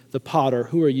is the potter.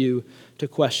 Who are you to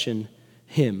question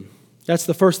him? That's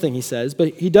the first thing he says.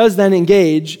 But he does then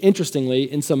engage,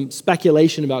 interestingly, in some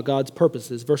speculation about God's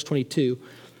purposes. Verse 22,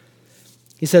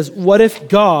 he says, what if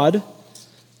God,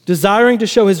 desiring to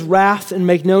show his wrath and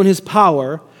make known his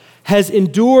power, has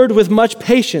endured with much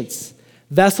patience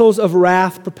vessels of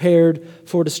wrath prepared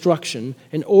for destruction,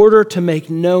 in order to make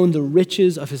known the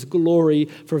riches of his glory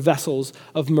for vessels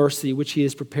of mercy, which he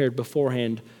has prepared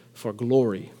beforehand for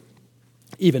glory.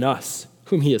 Even us,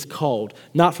 whom he has called,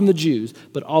 not from the Jews,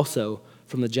 but also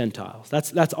from the Gentiles.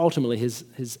 That's ultimately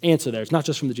his answer there. It's not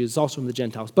just from the Jews, it's also from the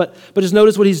Gentiles. But just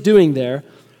notice what he's doing there.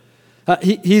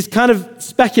 He's kind of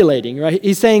speculating, right?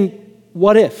 He's saying,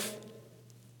 what if?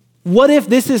 What if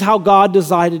this is how God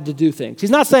decided to do things? He's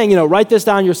not saying, write this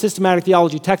down in your systematic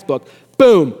theology textbook.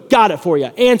 Boom, got it for you.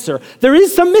 Answer. There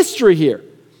is some mystery here.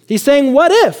 He's saying,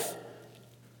 what if?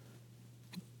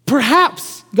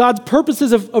 Perhaps God's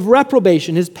purposes of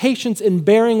reprobation, his patience in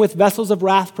bearing with vessels of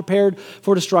wrath prepared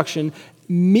for destruction,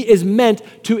 is meant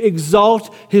to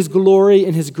exalt his glory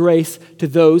and his grace to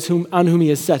those on whom he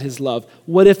has set his love.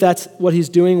 What if that's what he's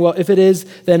doing? Well, if it is,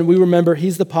 then we remember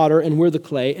he's the potter and we're the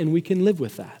clay, and we can live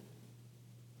with that.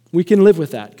 We can live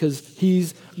with that because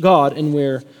he's God and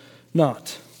we're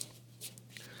not.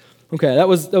 Okay, that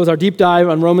was our deep dive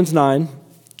on Romans 9.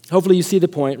 Hopefully you see the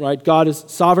point, right? God is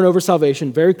sovereign over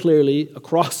salvation very clearly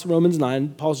across Romans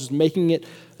 9. Paul's just making it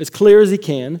as clear as he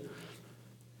can.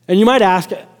 And you might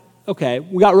ask, okay,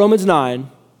 we got Romans 9.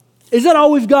 Is that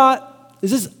all we've got?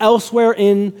 Is this elsewhere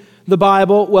in the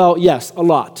Bible? Well, yes, a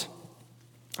lot.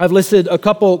 I've listed a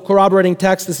couple corroborating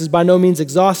texts. This is by no means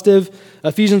exhaustive.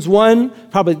 Ephesians 1,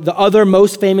 probably the other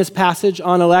most famous passage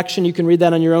on election. You can read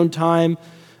that on your own time.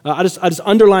 I just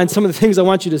underlined some of the things I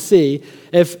want you to see.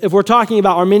 If we're talking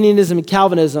about Arminianism and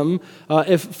Calvinism,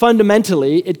 if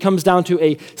fundamentally it comes down to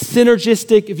a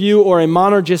synergistic view or a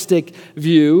monergistic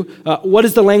view, what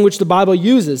is the language the Bible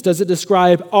uses? Does it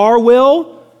describe our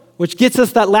will, which gets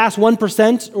us that last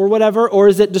 1% or whatever, or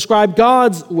does it describe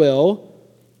God's will?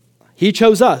 He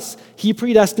chose us. He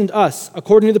predestined us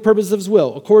according to the purposes of his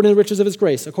will, according to the riches of his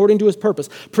grace, according to his purpose,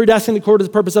 predestined according to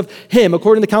the purpose of him,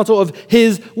 according to the counsel of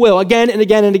his will. Again and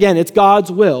again and again, it's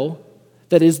God's will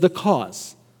that is the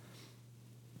cause.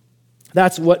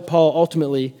 That's what Paul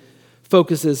ultimately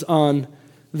focuses on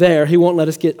there. He won't let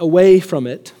us get away from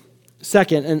it.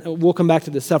 Second, and we'll come back to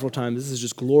this several times, this is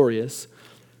just glorious.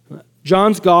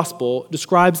 John's gospel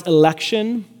describes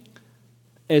election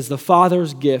as the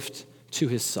Father's gift to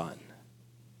his Son.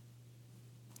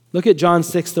 Look at John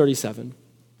 6:37.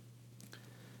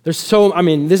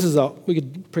 We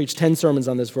could preach 10 sermons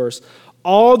on this verse.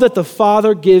 All that the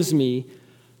Father gives me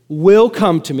will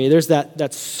come to me. There's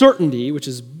that certainty, which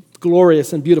is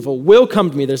glorious and beautiful, will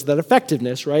come to me. There's that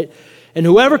effectiveness, right? And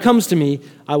whoever comes to me,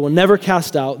 I will never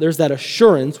cast out. There's that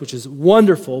assurance, which is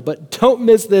wonderful, but don't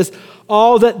miss this.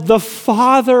 All that the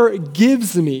Father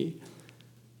gives me.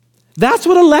 That's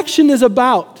what election is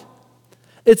about.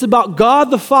 It's about God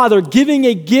the Father giving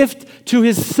a gift to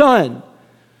his Son.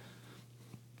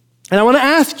 And I want to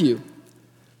ask you,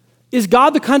 is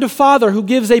God the kind of Father who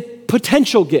gives a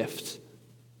potential gift?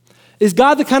 Is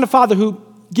God the kind of Father who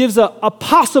gives a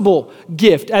possible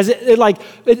gift?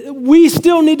 We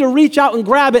still need to reach out and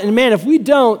grab it, and man, if we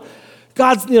don't,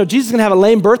 Jesus is going to have a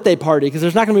lame birthday party because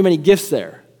there's not going to be many gifts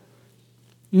there.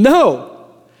 No.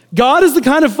 God is the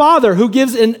kind of Father who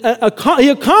gives, he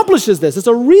accomplishes this. It's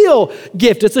a real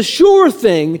gift. It's a sure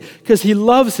thing because he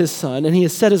loves his Son and he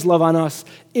has set his love on us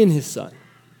in his Son.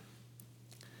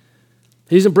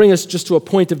 He doesn't bring us just to a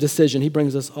point of decision. He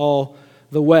brings us all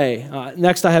the way.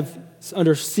 Next, I have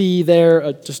under C there,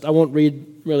 I won't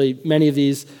read really many of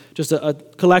these, just a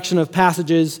collection of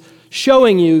passages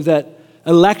showing you that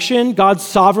election, God's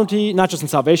sovereignty, not just in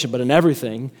salvation, but in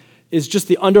everything, is just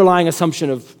the underlying assumption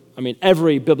of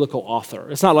every biblical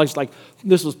author. It's not like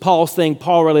this was Paul's thing,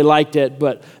 Paul really liked it,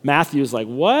 but Matthew's like,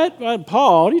 what?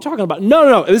 Paul, what are you talking about?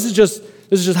 No. This is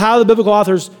just how the biblical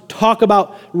authors talk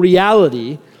about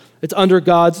reality. It's under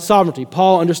God's sovereignty.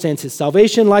 Paul understands his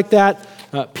salvation like that.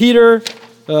 Peter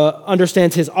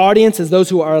understands his audience as those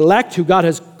who are elect, who God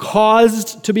has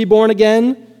caused to be born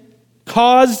again.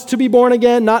 Caused to be born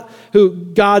again, not who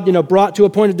God brought to a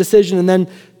point of decision and then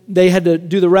they had to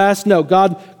do the rest. No,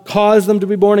 God caused them to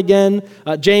be born again.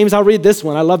 James, I'll read this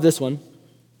one. I love this one.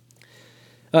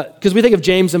 Because we think of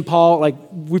James and Paul like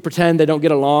we pretend they don't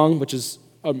get along, which is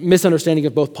a misunderstanding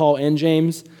of both Paul and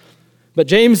James. But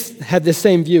James had this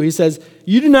same view. He says,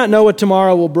 "You do not know what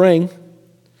tomorrow will bring.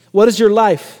 What is your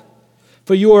life?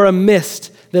 For you are a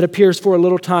mist that appears for a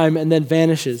little time and then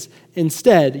vanishes.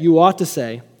 Instead, you ought to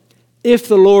say, if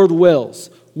the Lord wills,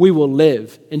 we will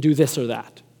live and do this or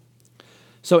that."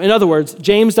 So in other words,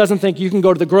 James doesn't think you can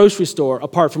go to the grocery store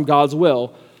apart from God's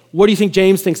will. What do you think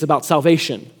James thinks about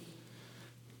salvation?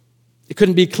 It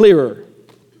couldn't be clearer.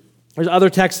 There's other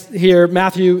texts here.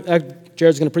 Matthew,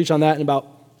 Jared's going to preach on that in about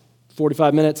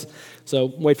 45 minutes,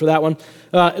 so wait for that one.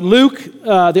 Luke,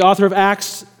 the author of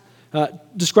Acts,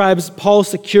 describes Paul's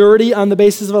security on the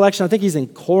basis of election. I think he's in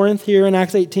Corinth here in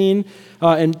Acts 18.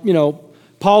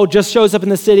 Paul just shows up in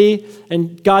the city,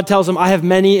 and God tells him, "I have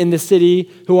many in this city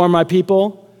who are my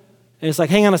people." And it's like,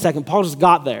 hang on a second, Paul just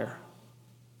got there.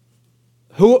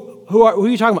 Who are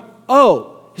you talking about?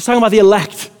 Oh, he's talking about the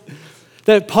elect.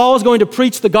 That Paul is going to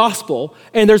preach the gospel,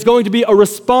 and there's going to be a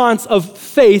response of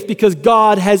faith because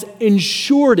God has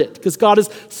ensured it, because God is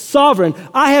sovereign.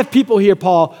 I have people here,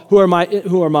 Paul, who are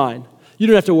mine. You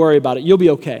don't have to worry about it. You'll be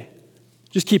okay.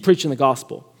 Just keep preaching the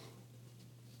gospel.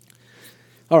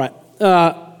 All right.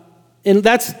 And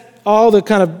that's all the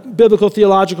kind of biblical,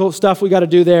 theological stuff we got to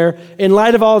do there. In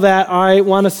light of all that, I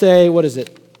want to say, what is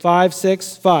it? 5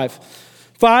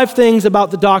 things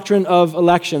about the doctrine of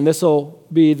election. This will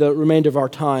be the remainder of our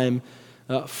time.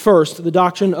 First, the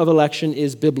doctrine of election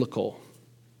is biblical.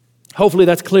 Hopefully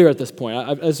that's clear at this point.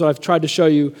 As I've tried to show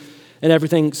you in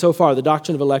everything so far, the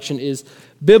doctrine of election is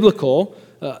biblical.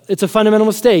 It's a fundamental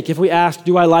mistake if we ask,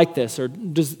 do I like this? Or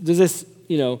does this,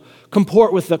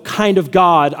 comport with the kind of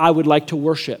God I would like to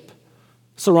worship?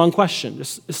 It's the wrong question.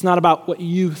 It's not about what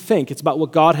you think. It's about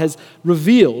what God has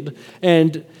revealed.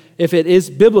 And if it is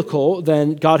biblical,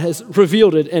 then God has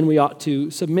revealed it and we ought to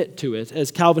submit to it.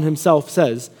 As Calvin himself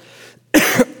says,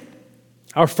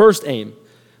 our first aim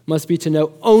must be to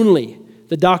know only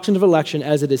the doctrine of election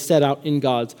as it is set out in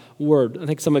God's word. I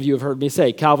think some of you have heard me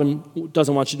say, Calvin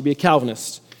doesn't want you to be a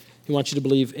Calvinist. He wants you to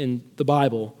believe in the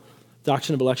Bible.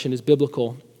 Doctrine of election is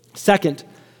biblical. Second,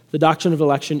 the doctrine of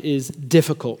election is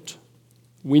difficult.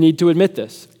 We need to admit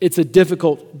this. It's a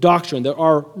difficult doctrine. There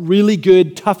are really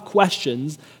good, tough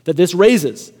questions that this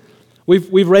raises.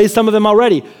 We've raised some of them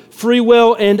already. Free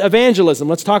will and evangelism.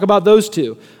 Let's talk about those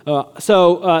two.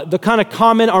 The kind of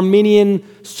common Arminian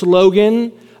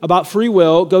slogan about free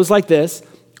will goes like this: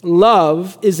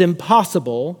 love is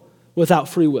impossible without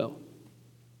free will.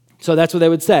 So that's what they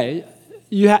would say.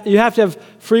 You have to have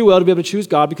free will to be able to choose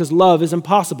God because love is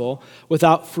impossible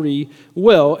without free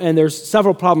will. And there's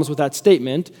several problems with that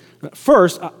statement.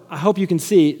 First, I hope you can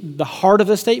see the heart of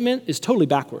the statement is totally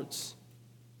backwards.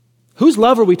 Whose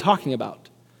love are we talking about?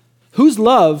 Whose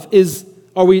love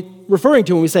are we referring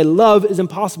to when we say love is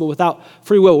impossible without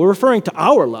free will? We're referring to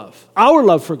our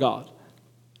love for God.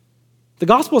 The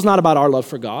gospel is not about our love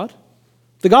for God.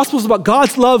 The gospel is about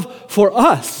God's love for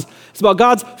us. It's about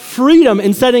God's freedom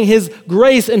in setting his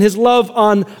grace and his love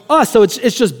on us. So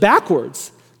it's just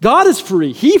backwards. God is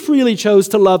free. He freely chose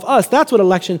to love us. That's what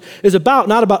election is about,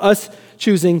 not about us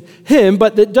choosing him.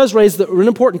 But it does raise an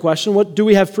important question. Do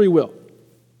we have free will?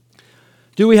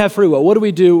 Do we have free will? What do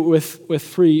we do with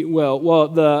free will? Well,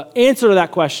 the answer to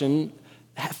that question,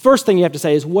 first thing you have to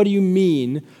say is, what do you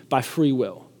mean by free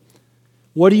will?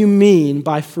 What do you mean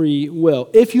by free will?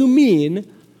 If you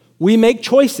mean we make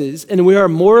choices and we are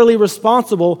morally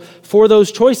responsible for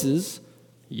those choices,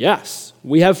 yes,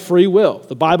 we have free will.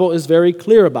 The Bible is very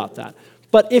clear about that.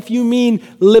 But if you mean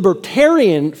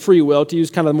libertarian free will, to use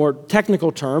kind of a more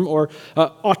technical term, or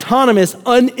autonomous,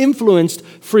 uninfluenced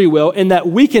free will, in that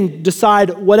we can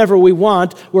decide whatever we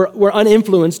want, we're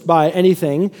uninfluenced by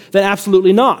anything, then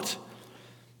absolutely not.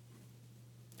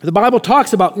 The Bible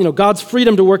talks about, God's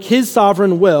freedom to work his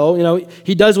sovereign will.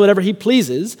 He does whatever he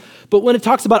pleases. But when it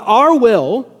talks about our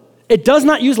will, it does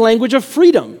not use language of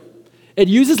freedom. It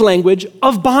uses language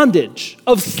of bondage,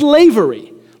 of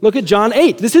slavery. Look at John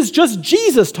 8. This is just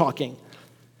Jesus talking.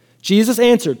 Jesus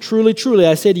answered, "Truly, truly,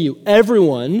 I say to you,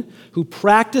 everyone who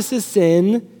practices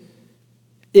sin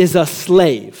is a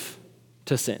slave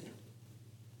to sin."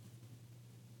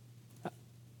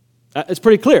 It's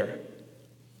pretty clear.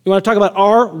 You want to talk about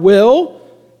our will?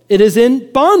 It is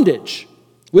in bondage.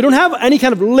 We don't have any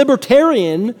kind of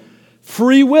libertarian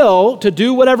free will to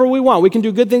do whatever we want. We can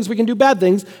do good things, we can do bad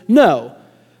things. No,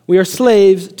 we are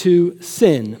slaves to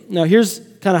sin. Now, here's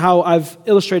kind of how I've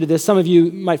illustrated this. Some of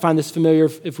you might find this familiar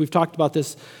if we've talked about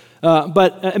this.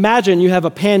 But imagine you have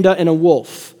a panda and a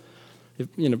wolf.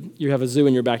 If, you have a zoo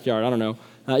in your backyard, I don't know.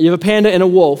 You have a panda and a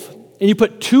wolf, and you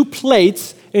put 2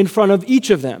 plates in front of each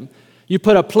of them. You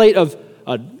put a plate of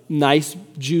a nice,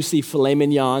 juicy filet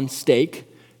mignon steak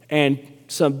and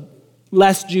some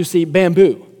less juicy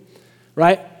bamboo,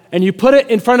 right? And you put it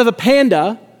in front of the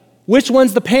panda. Which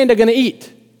one's the panda going to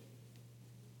eat?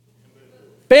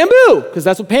 Bamboo, because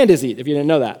that's what pandas eat, if you didn't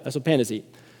know that. That's what pandas eat.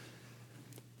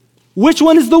 Which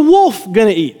one is the wolf going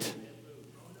to eat?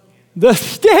 The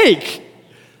steak.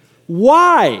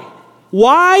 Why?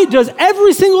 Why does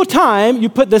every single time you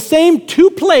put the same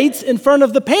 2 plates in front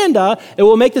of the panda, it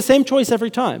will make the same choice every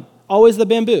time? Always the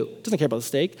bamboo. It doesn't care about the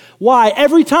steak. Why?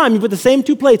 Every time you put the same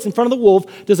 2 plates in front of the wolf,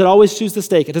 does it always choose the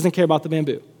steak? It doesn't care about the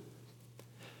bamboo.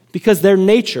 Because their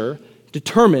nature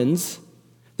determines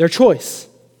their choice.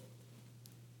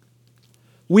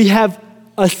 We have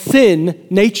a sin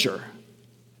nature.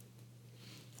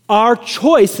 Our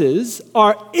choices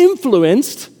are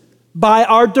influenced by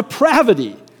our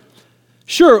depravity.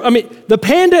 Sure, the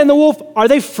panda and the wolf, are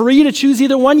they free to choose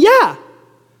either one? Yeah.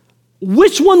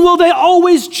 Which one will they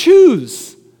always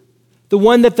choose? The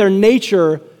one that their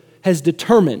nature has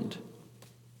determined.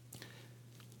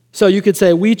 So you could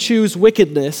say we choose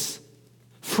wickedness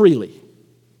freely.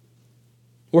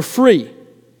 We're free,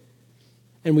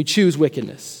 and we choose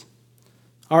wickedness.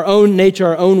 Our own nature,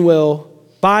 our own will,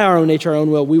 by our own nature, our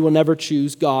own will, we will never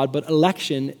choose God, but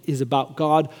election is about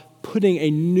God putting a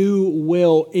new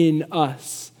will in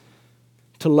us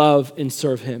to love and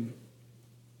serve him.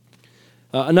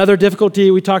 Another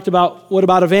difficulty we talked about, what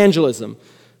about evangelism?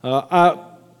 I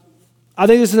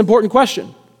think this is an important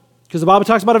question because the Bible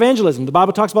talks about evangelism. The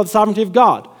Bible talks about the sovereignty of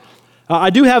God. I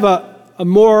do have a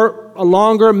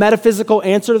longer metaphysical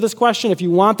answer to this question. If you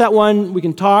want that one, we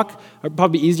can talk. It'd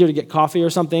probably be easier to get coffee or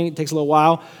something. It takes a little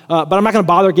while. But I'm not going to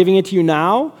bother giving it to you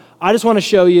now. I just want to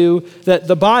show you that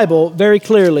the Bible very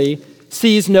clearly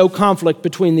sees no conflict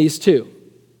between these two,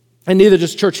 and neither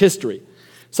does church history.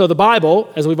 So the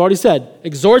Bible, as we've already said,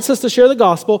 exhorts us to share the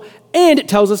gospel, and it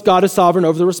tells us God is sovereign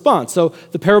over the response. So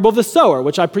the parable of the sower,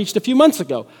 which I preached a few months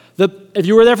ago, if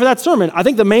you were there for that sermon, I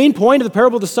think the main point of the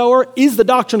parable of the sower is the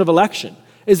doctrine of election,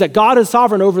 is that God is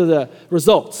sovereign over the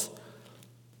results.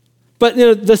 But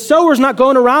the sower's not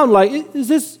going around like, is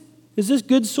this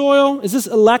good soil? Is this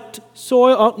elect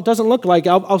soil? Oh, it doesn't look like it.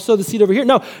 I'll sow the seed over here.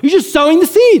 No, you're just sowing the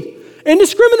seed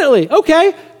indiscriminately.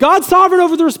 Okay, God's sovereign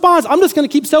over the response. I'm just going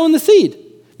to keep sowing the seed.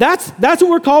 That's what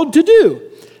we're called to do.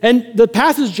 And the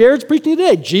passage Jared's preaching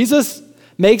today, Jesus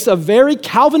makes a very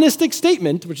Calvinistic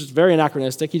statement, which is very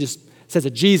anachronistic. He just says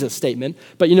a Jesus statement,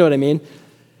 but you know what I mean.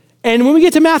 And when we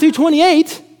get to Matthew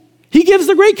 28, he gives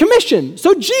the Great Commission.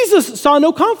 So Jesus saw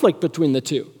no conflict between the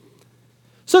two.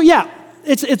 So yeah,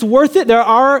 it's worth it. There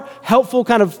are helpful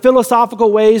kind of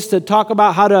philosophical ways to talk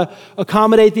about how to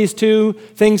accommodate these two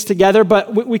things together,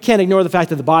 but we can't ignore the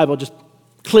fact that the Bible just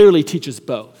clearly teaches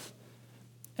both.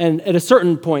 And at a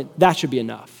certain point, that should be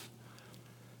enough.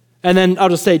 And then I'll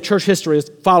just say church history has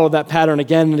followed that pattern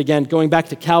again and again, going back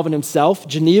to Calvin himself.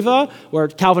 Geneva, where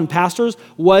Calvin pastors,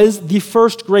 was the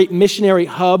first great missionary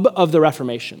hub of the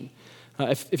Reformation.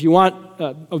 If you want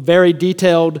a very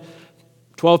detailed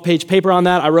 12-page paper on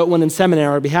that, I wrote one in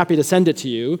seminary. I'd be happy to send it to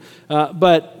you.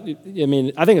 But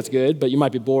I think it's good, but you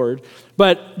might be bored.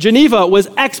 But Geneva was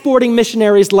exporting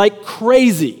missionaries like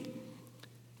crazy.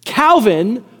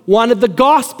 Calvin wanted the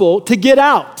gospel to get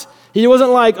out. He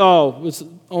wasn't like, God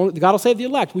will save the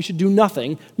elect. We should do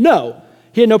nothing. No,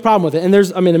 he had no problem with it. And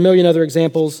there's, a million other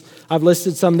examples. I've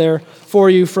listed some there for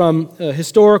you from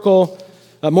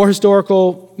more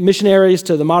historical missionaries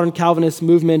to the modern Calvinist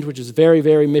movement, which is very,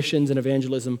 very missions and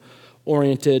evangelism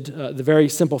oriented. The very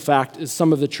simple fact is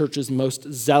some of the church's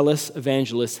most zealous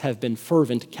evangelists have been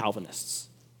fervent Calvinists.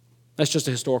 That's just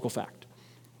a historical fact.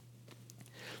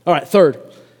 All right, third,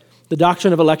 the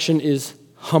doctrine of election is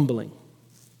humbling.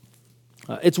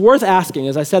 It's worth asking,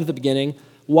 as I said at the beginning,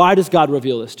 why does God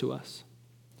reveal this to us?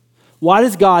 Why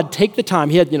does God take the time?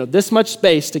 He had this much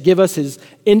space to give us his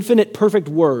infinite, perfect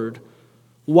word.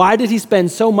 Why did he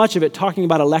spend so much of it talking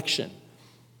about election?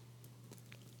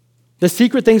 The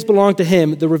secret things belong to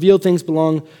him. The revealed things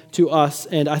belong to us.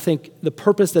 And I think the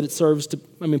purpose that it serves to,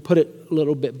 put it a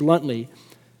little bit bluntly,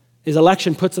 is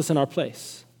election puts us in our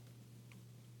place.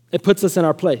 It puts us in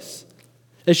our place.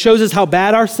 It shows us how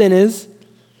bad our sin is,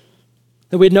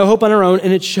 that we had no hope on our own,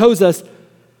 and it shows us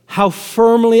how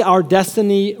firmly our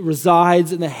destiny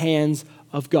resides in the hands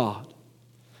of God.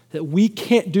 That we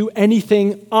can't do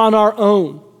anything on our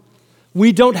own.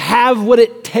 We don't have what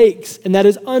it takes, and that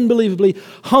is unbelievably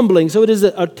humbling. So it is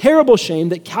a terrible shame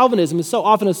that Calvinism is so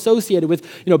often associated with,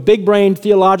 big-brained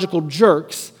theological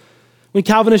jerks, When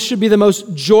Calvinists should be the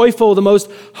most joyful, the most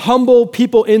humble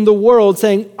people in the world,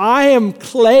 saying, I am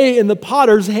clay in the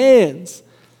potter's hands.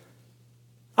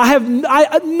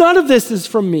 None of this is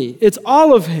from me. It's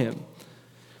all of him.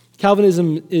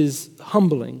 Calvinism is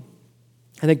humbling.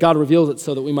 I think God reveals it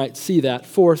so that we might see that.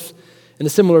 Fourth, in a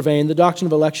similar vein, the doctrine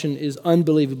of election is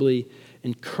unbelievably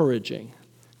encouraging.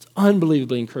 It's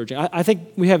unbelievably encouraging. I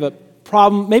think we have a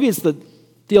problem. Maybe it's the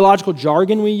theological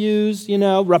jargon we use,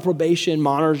 reprobation,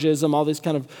 monergism, all this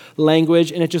kind of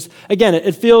language. And it just, again,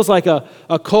 it feels like a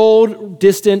cold,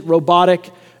 distant,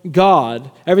 robotic God.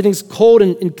 Everything's cold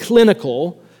and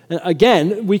clinical. And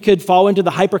again, we could fall into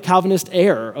the hyper-Calvinist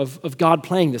error of God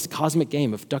playing this cosmic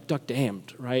game of duck, duck,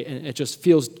 damned, right? And it just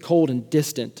feels cold and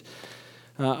distant.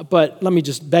 But let me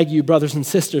just beg you, brothers and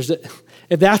sisters, that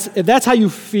if that's how you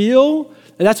feel,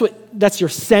 and that's your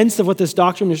sense of what this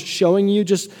doctrine is showing you,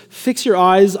 just fix your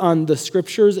eyes on the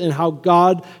scriptures and how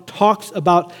God talks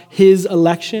about his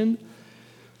election.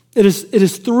 It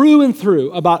is through and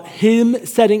through about him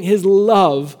setting his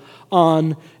love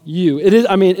on you. It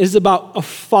is about a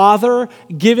father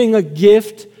giving a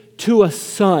gift to a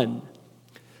son.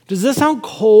 Does this sound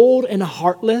cold and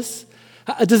heartless?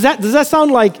 Does that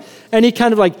sound like any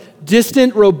kind of like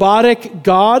distant, robotic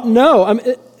God? No.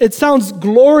 It sounds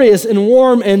glorious and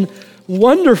warm and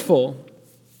wonderful.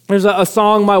 There's a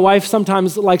song my wife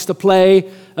sometimes likes to play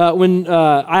when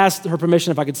I asked her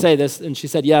permission if I could say this, and she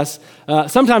said yes.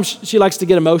 Sometimes she likes to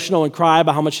get emotional and cry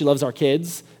about how much she loves our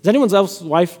kids. Does anyone else's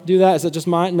wife do that? Is it just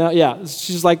mine? No, yeah.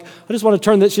 She's like, I just want to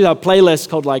turn this. She has a playlist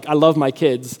called like, I Love My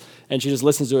Kids, and she just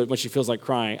listens to it when she feels like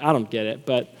crying. I don't get it,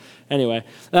 but anyway.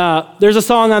 There's a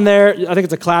song on there, I think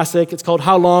it's a classic. It's called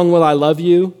How Long Will I Love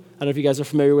You? I don't know if you guys are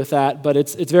familiar with that, but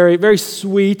it's very, very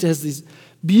sweet. It has these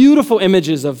beautiful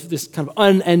images of this kind of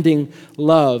unending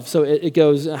love. So it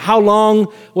goes, how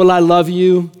long will I love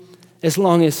you? As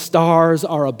long as stars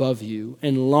are above you,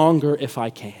 and longer if I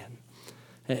can.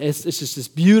 It's just this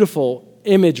beautiful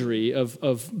imagery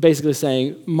of basically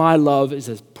saying, my love is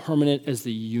as permanent as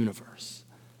the universe.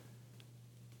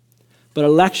 But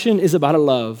election is about a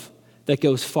love that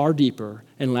goes far deeper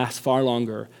and lasts far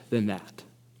longer than that.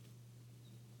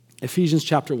 Ephesians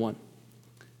chapter 1.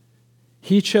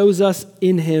 He chose us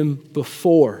in him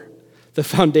before the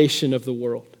foundation of the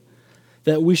world,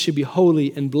 that we should be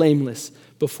holy and blameless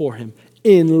before him.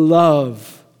 In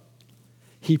love,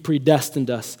 he predestined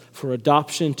us for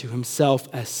adoption to himself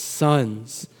as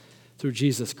sons through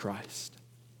Jesus Christ.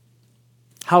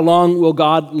 How long will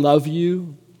God love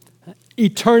you?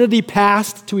 Eternity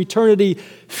past to eternity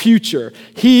future.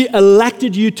 He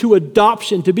elected you to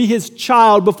adoption, to be his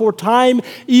child before time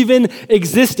even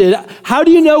existed. How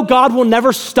do you know God will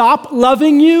never stop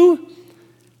loving you?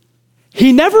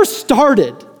 He never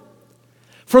started.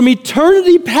 From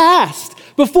eternity past,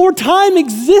 before time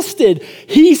existed,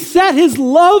 he set his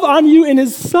love on you in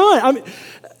his son.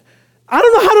 I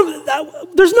don't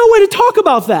know there's no way to talk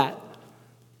about that.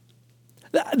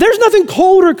 There's nothing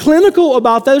cold or clinical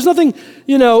about that. There's nothing,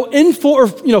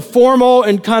 formal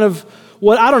and kind of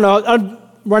I'm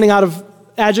running out of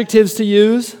adjectives to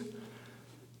use.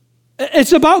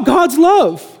 It's about God's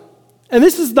love. And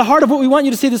this is the heart of what we want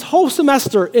you to see this whole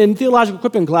semester in theological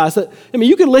equipping class.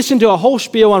 You could listen to a whole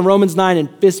spiel on Romans 9 and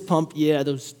fist pump, yeah,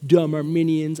 those dumb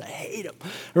Arminians, I hate them,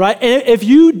 right? And if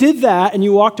you did that and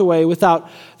you walked away without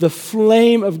the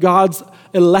flame of God's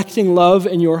electing love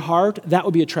in your heart, that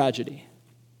would be a tragedy.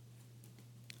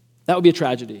 That would be a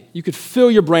tragedy. You could fill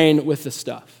your brain with this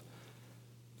stuff.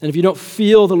 And if you don't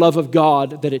feel the love of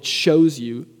God that it shows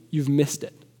you, you've missed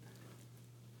it.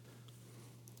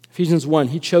 Ephesians 1,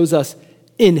 he chose us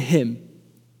in him,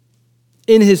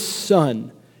 in his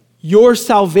son. Your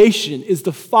salvation is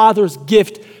the Father's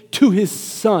gift to his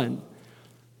son.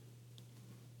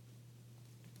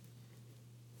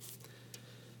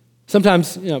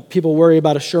 Sometimes, people worry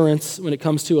about assurance when it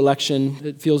comes to election.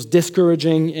 It feels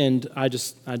discouraging, and I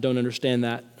don't understand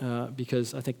that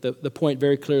because I think the point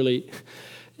very clearly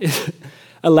is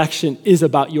election is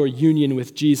about your union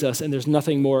with Jesus, and there's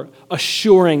nothing more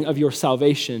assuring of your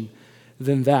salvation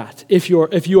than that. If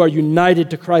you are united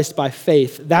to Christ by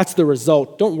faith, that's the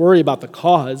result. Don't worry about the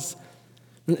cause.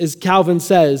 As Calvin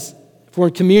says, if we're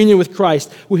in communion with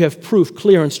Christ, we have proof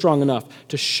clear and strong enough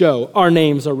to show our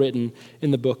names are written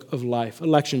in the book of life.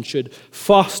 Election should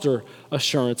foster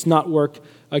assurance, not work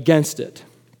against it.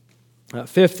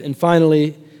 Fifth and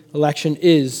finally, election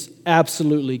is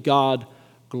absolutely God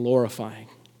glorifying.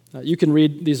 You can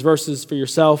read these verses for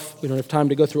yourself. We don't have time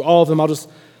to go through all of them. I'll just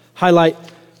highlight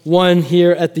one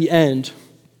here at the end.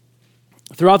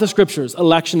 Throughout the scriptures,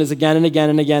 election is again and again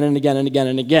and again and again and again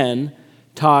and again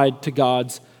tied to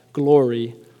God's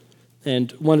glory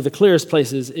And one of the clearest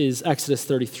places is Exodus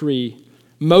 33.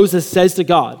 Moses says to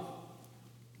God,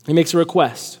 he makes a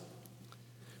request,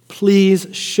 please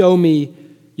show me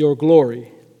your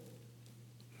glory.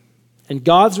 And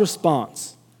God's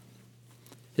response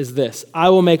is this, I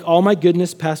will make all my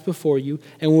goodness pass before you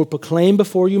and will proclaim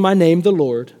before you my name, the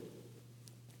Lord,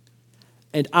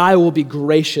 and I will be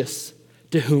gracious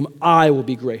to whom I will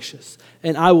be gracious,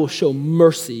 and I will show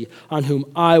mercy on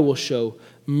whom I will show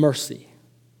mercy.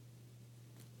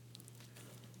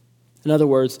 In other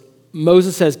words,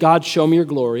 Moses says, God, show me your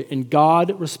glory, and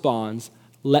God responds,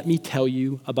 let me tell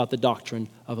you about the doctrine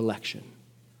of election.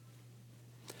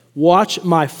 Watch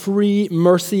my free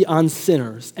mercy on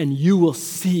sinners, and you will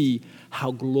see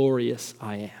how glorious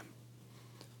I am.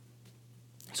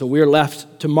 So we are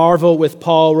left to marvel with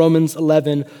Paul, Romans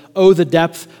 11, oh, the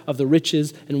depth of the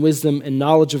riches and wisdom and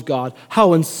knowledge of God.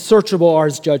 How unsearchable are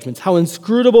his judgments, how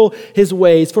inscrutable his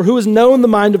ways. For who has known the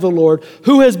mind of the Lord?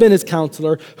 Who has been his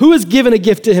counselor? Who has given a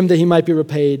gift to him that he might be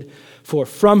repaid? For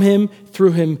from him,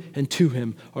 through him, and to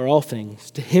him are all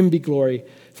things. To him be glory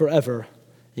forever.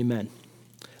 Amen.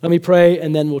 Let me pray,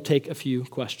 and then we'll take a few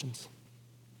questions.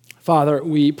 Father,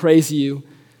 we praise you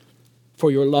for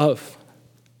your love.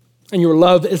 And your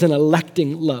love is an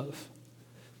electing love.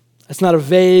 It's not a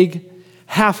vague,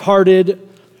 half-hearted,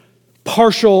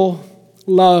 partial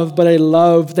love, but a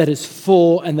love that is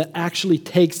full and that actually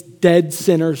takes dead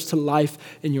sinners to life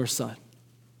in your Son.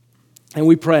 And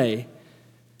we pray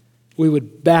we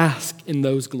would bask in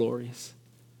those glories.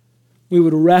 We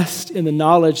would rest in the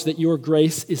knowledge that your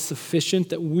grace is sufficient,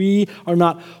 that we are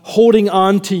not holding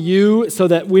on to you so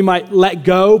that we might let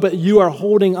go, but you are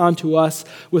holding on to us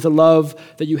with a love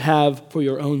that you have for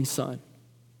your own Son.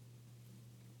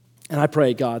 And I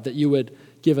pray, God, that you would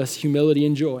give us humility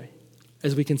and joy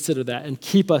as we consider that, and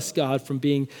keep us, God, from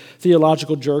being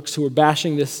theological jerks who are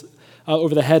bashing this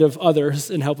over the head of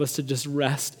others, and help us to just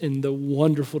rest in the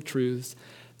wonderful truths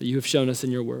that you have shown us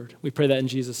in your word. We pray that in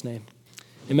Jesus' name.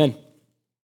 Amen.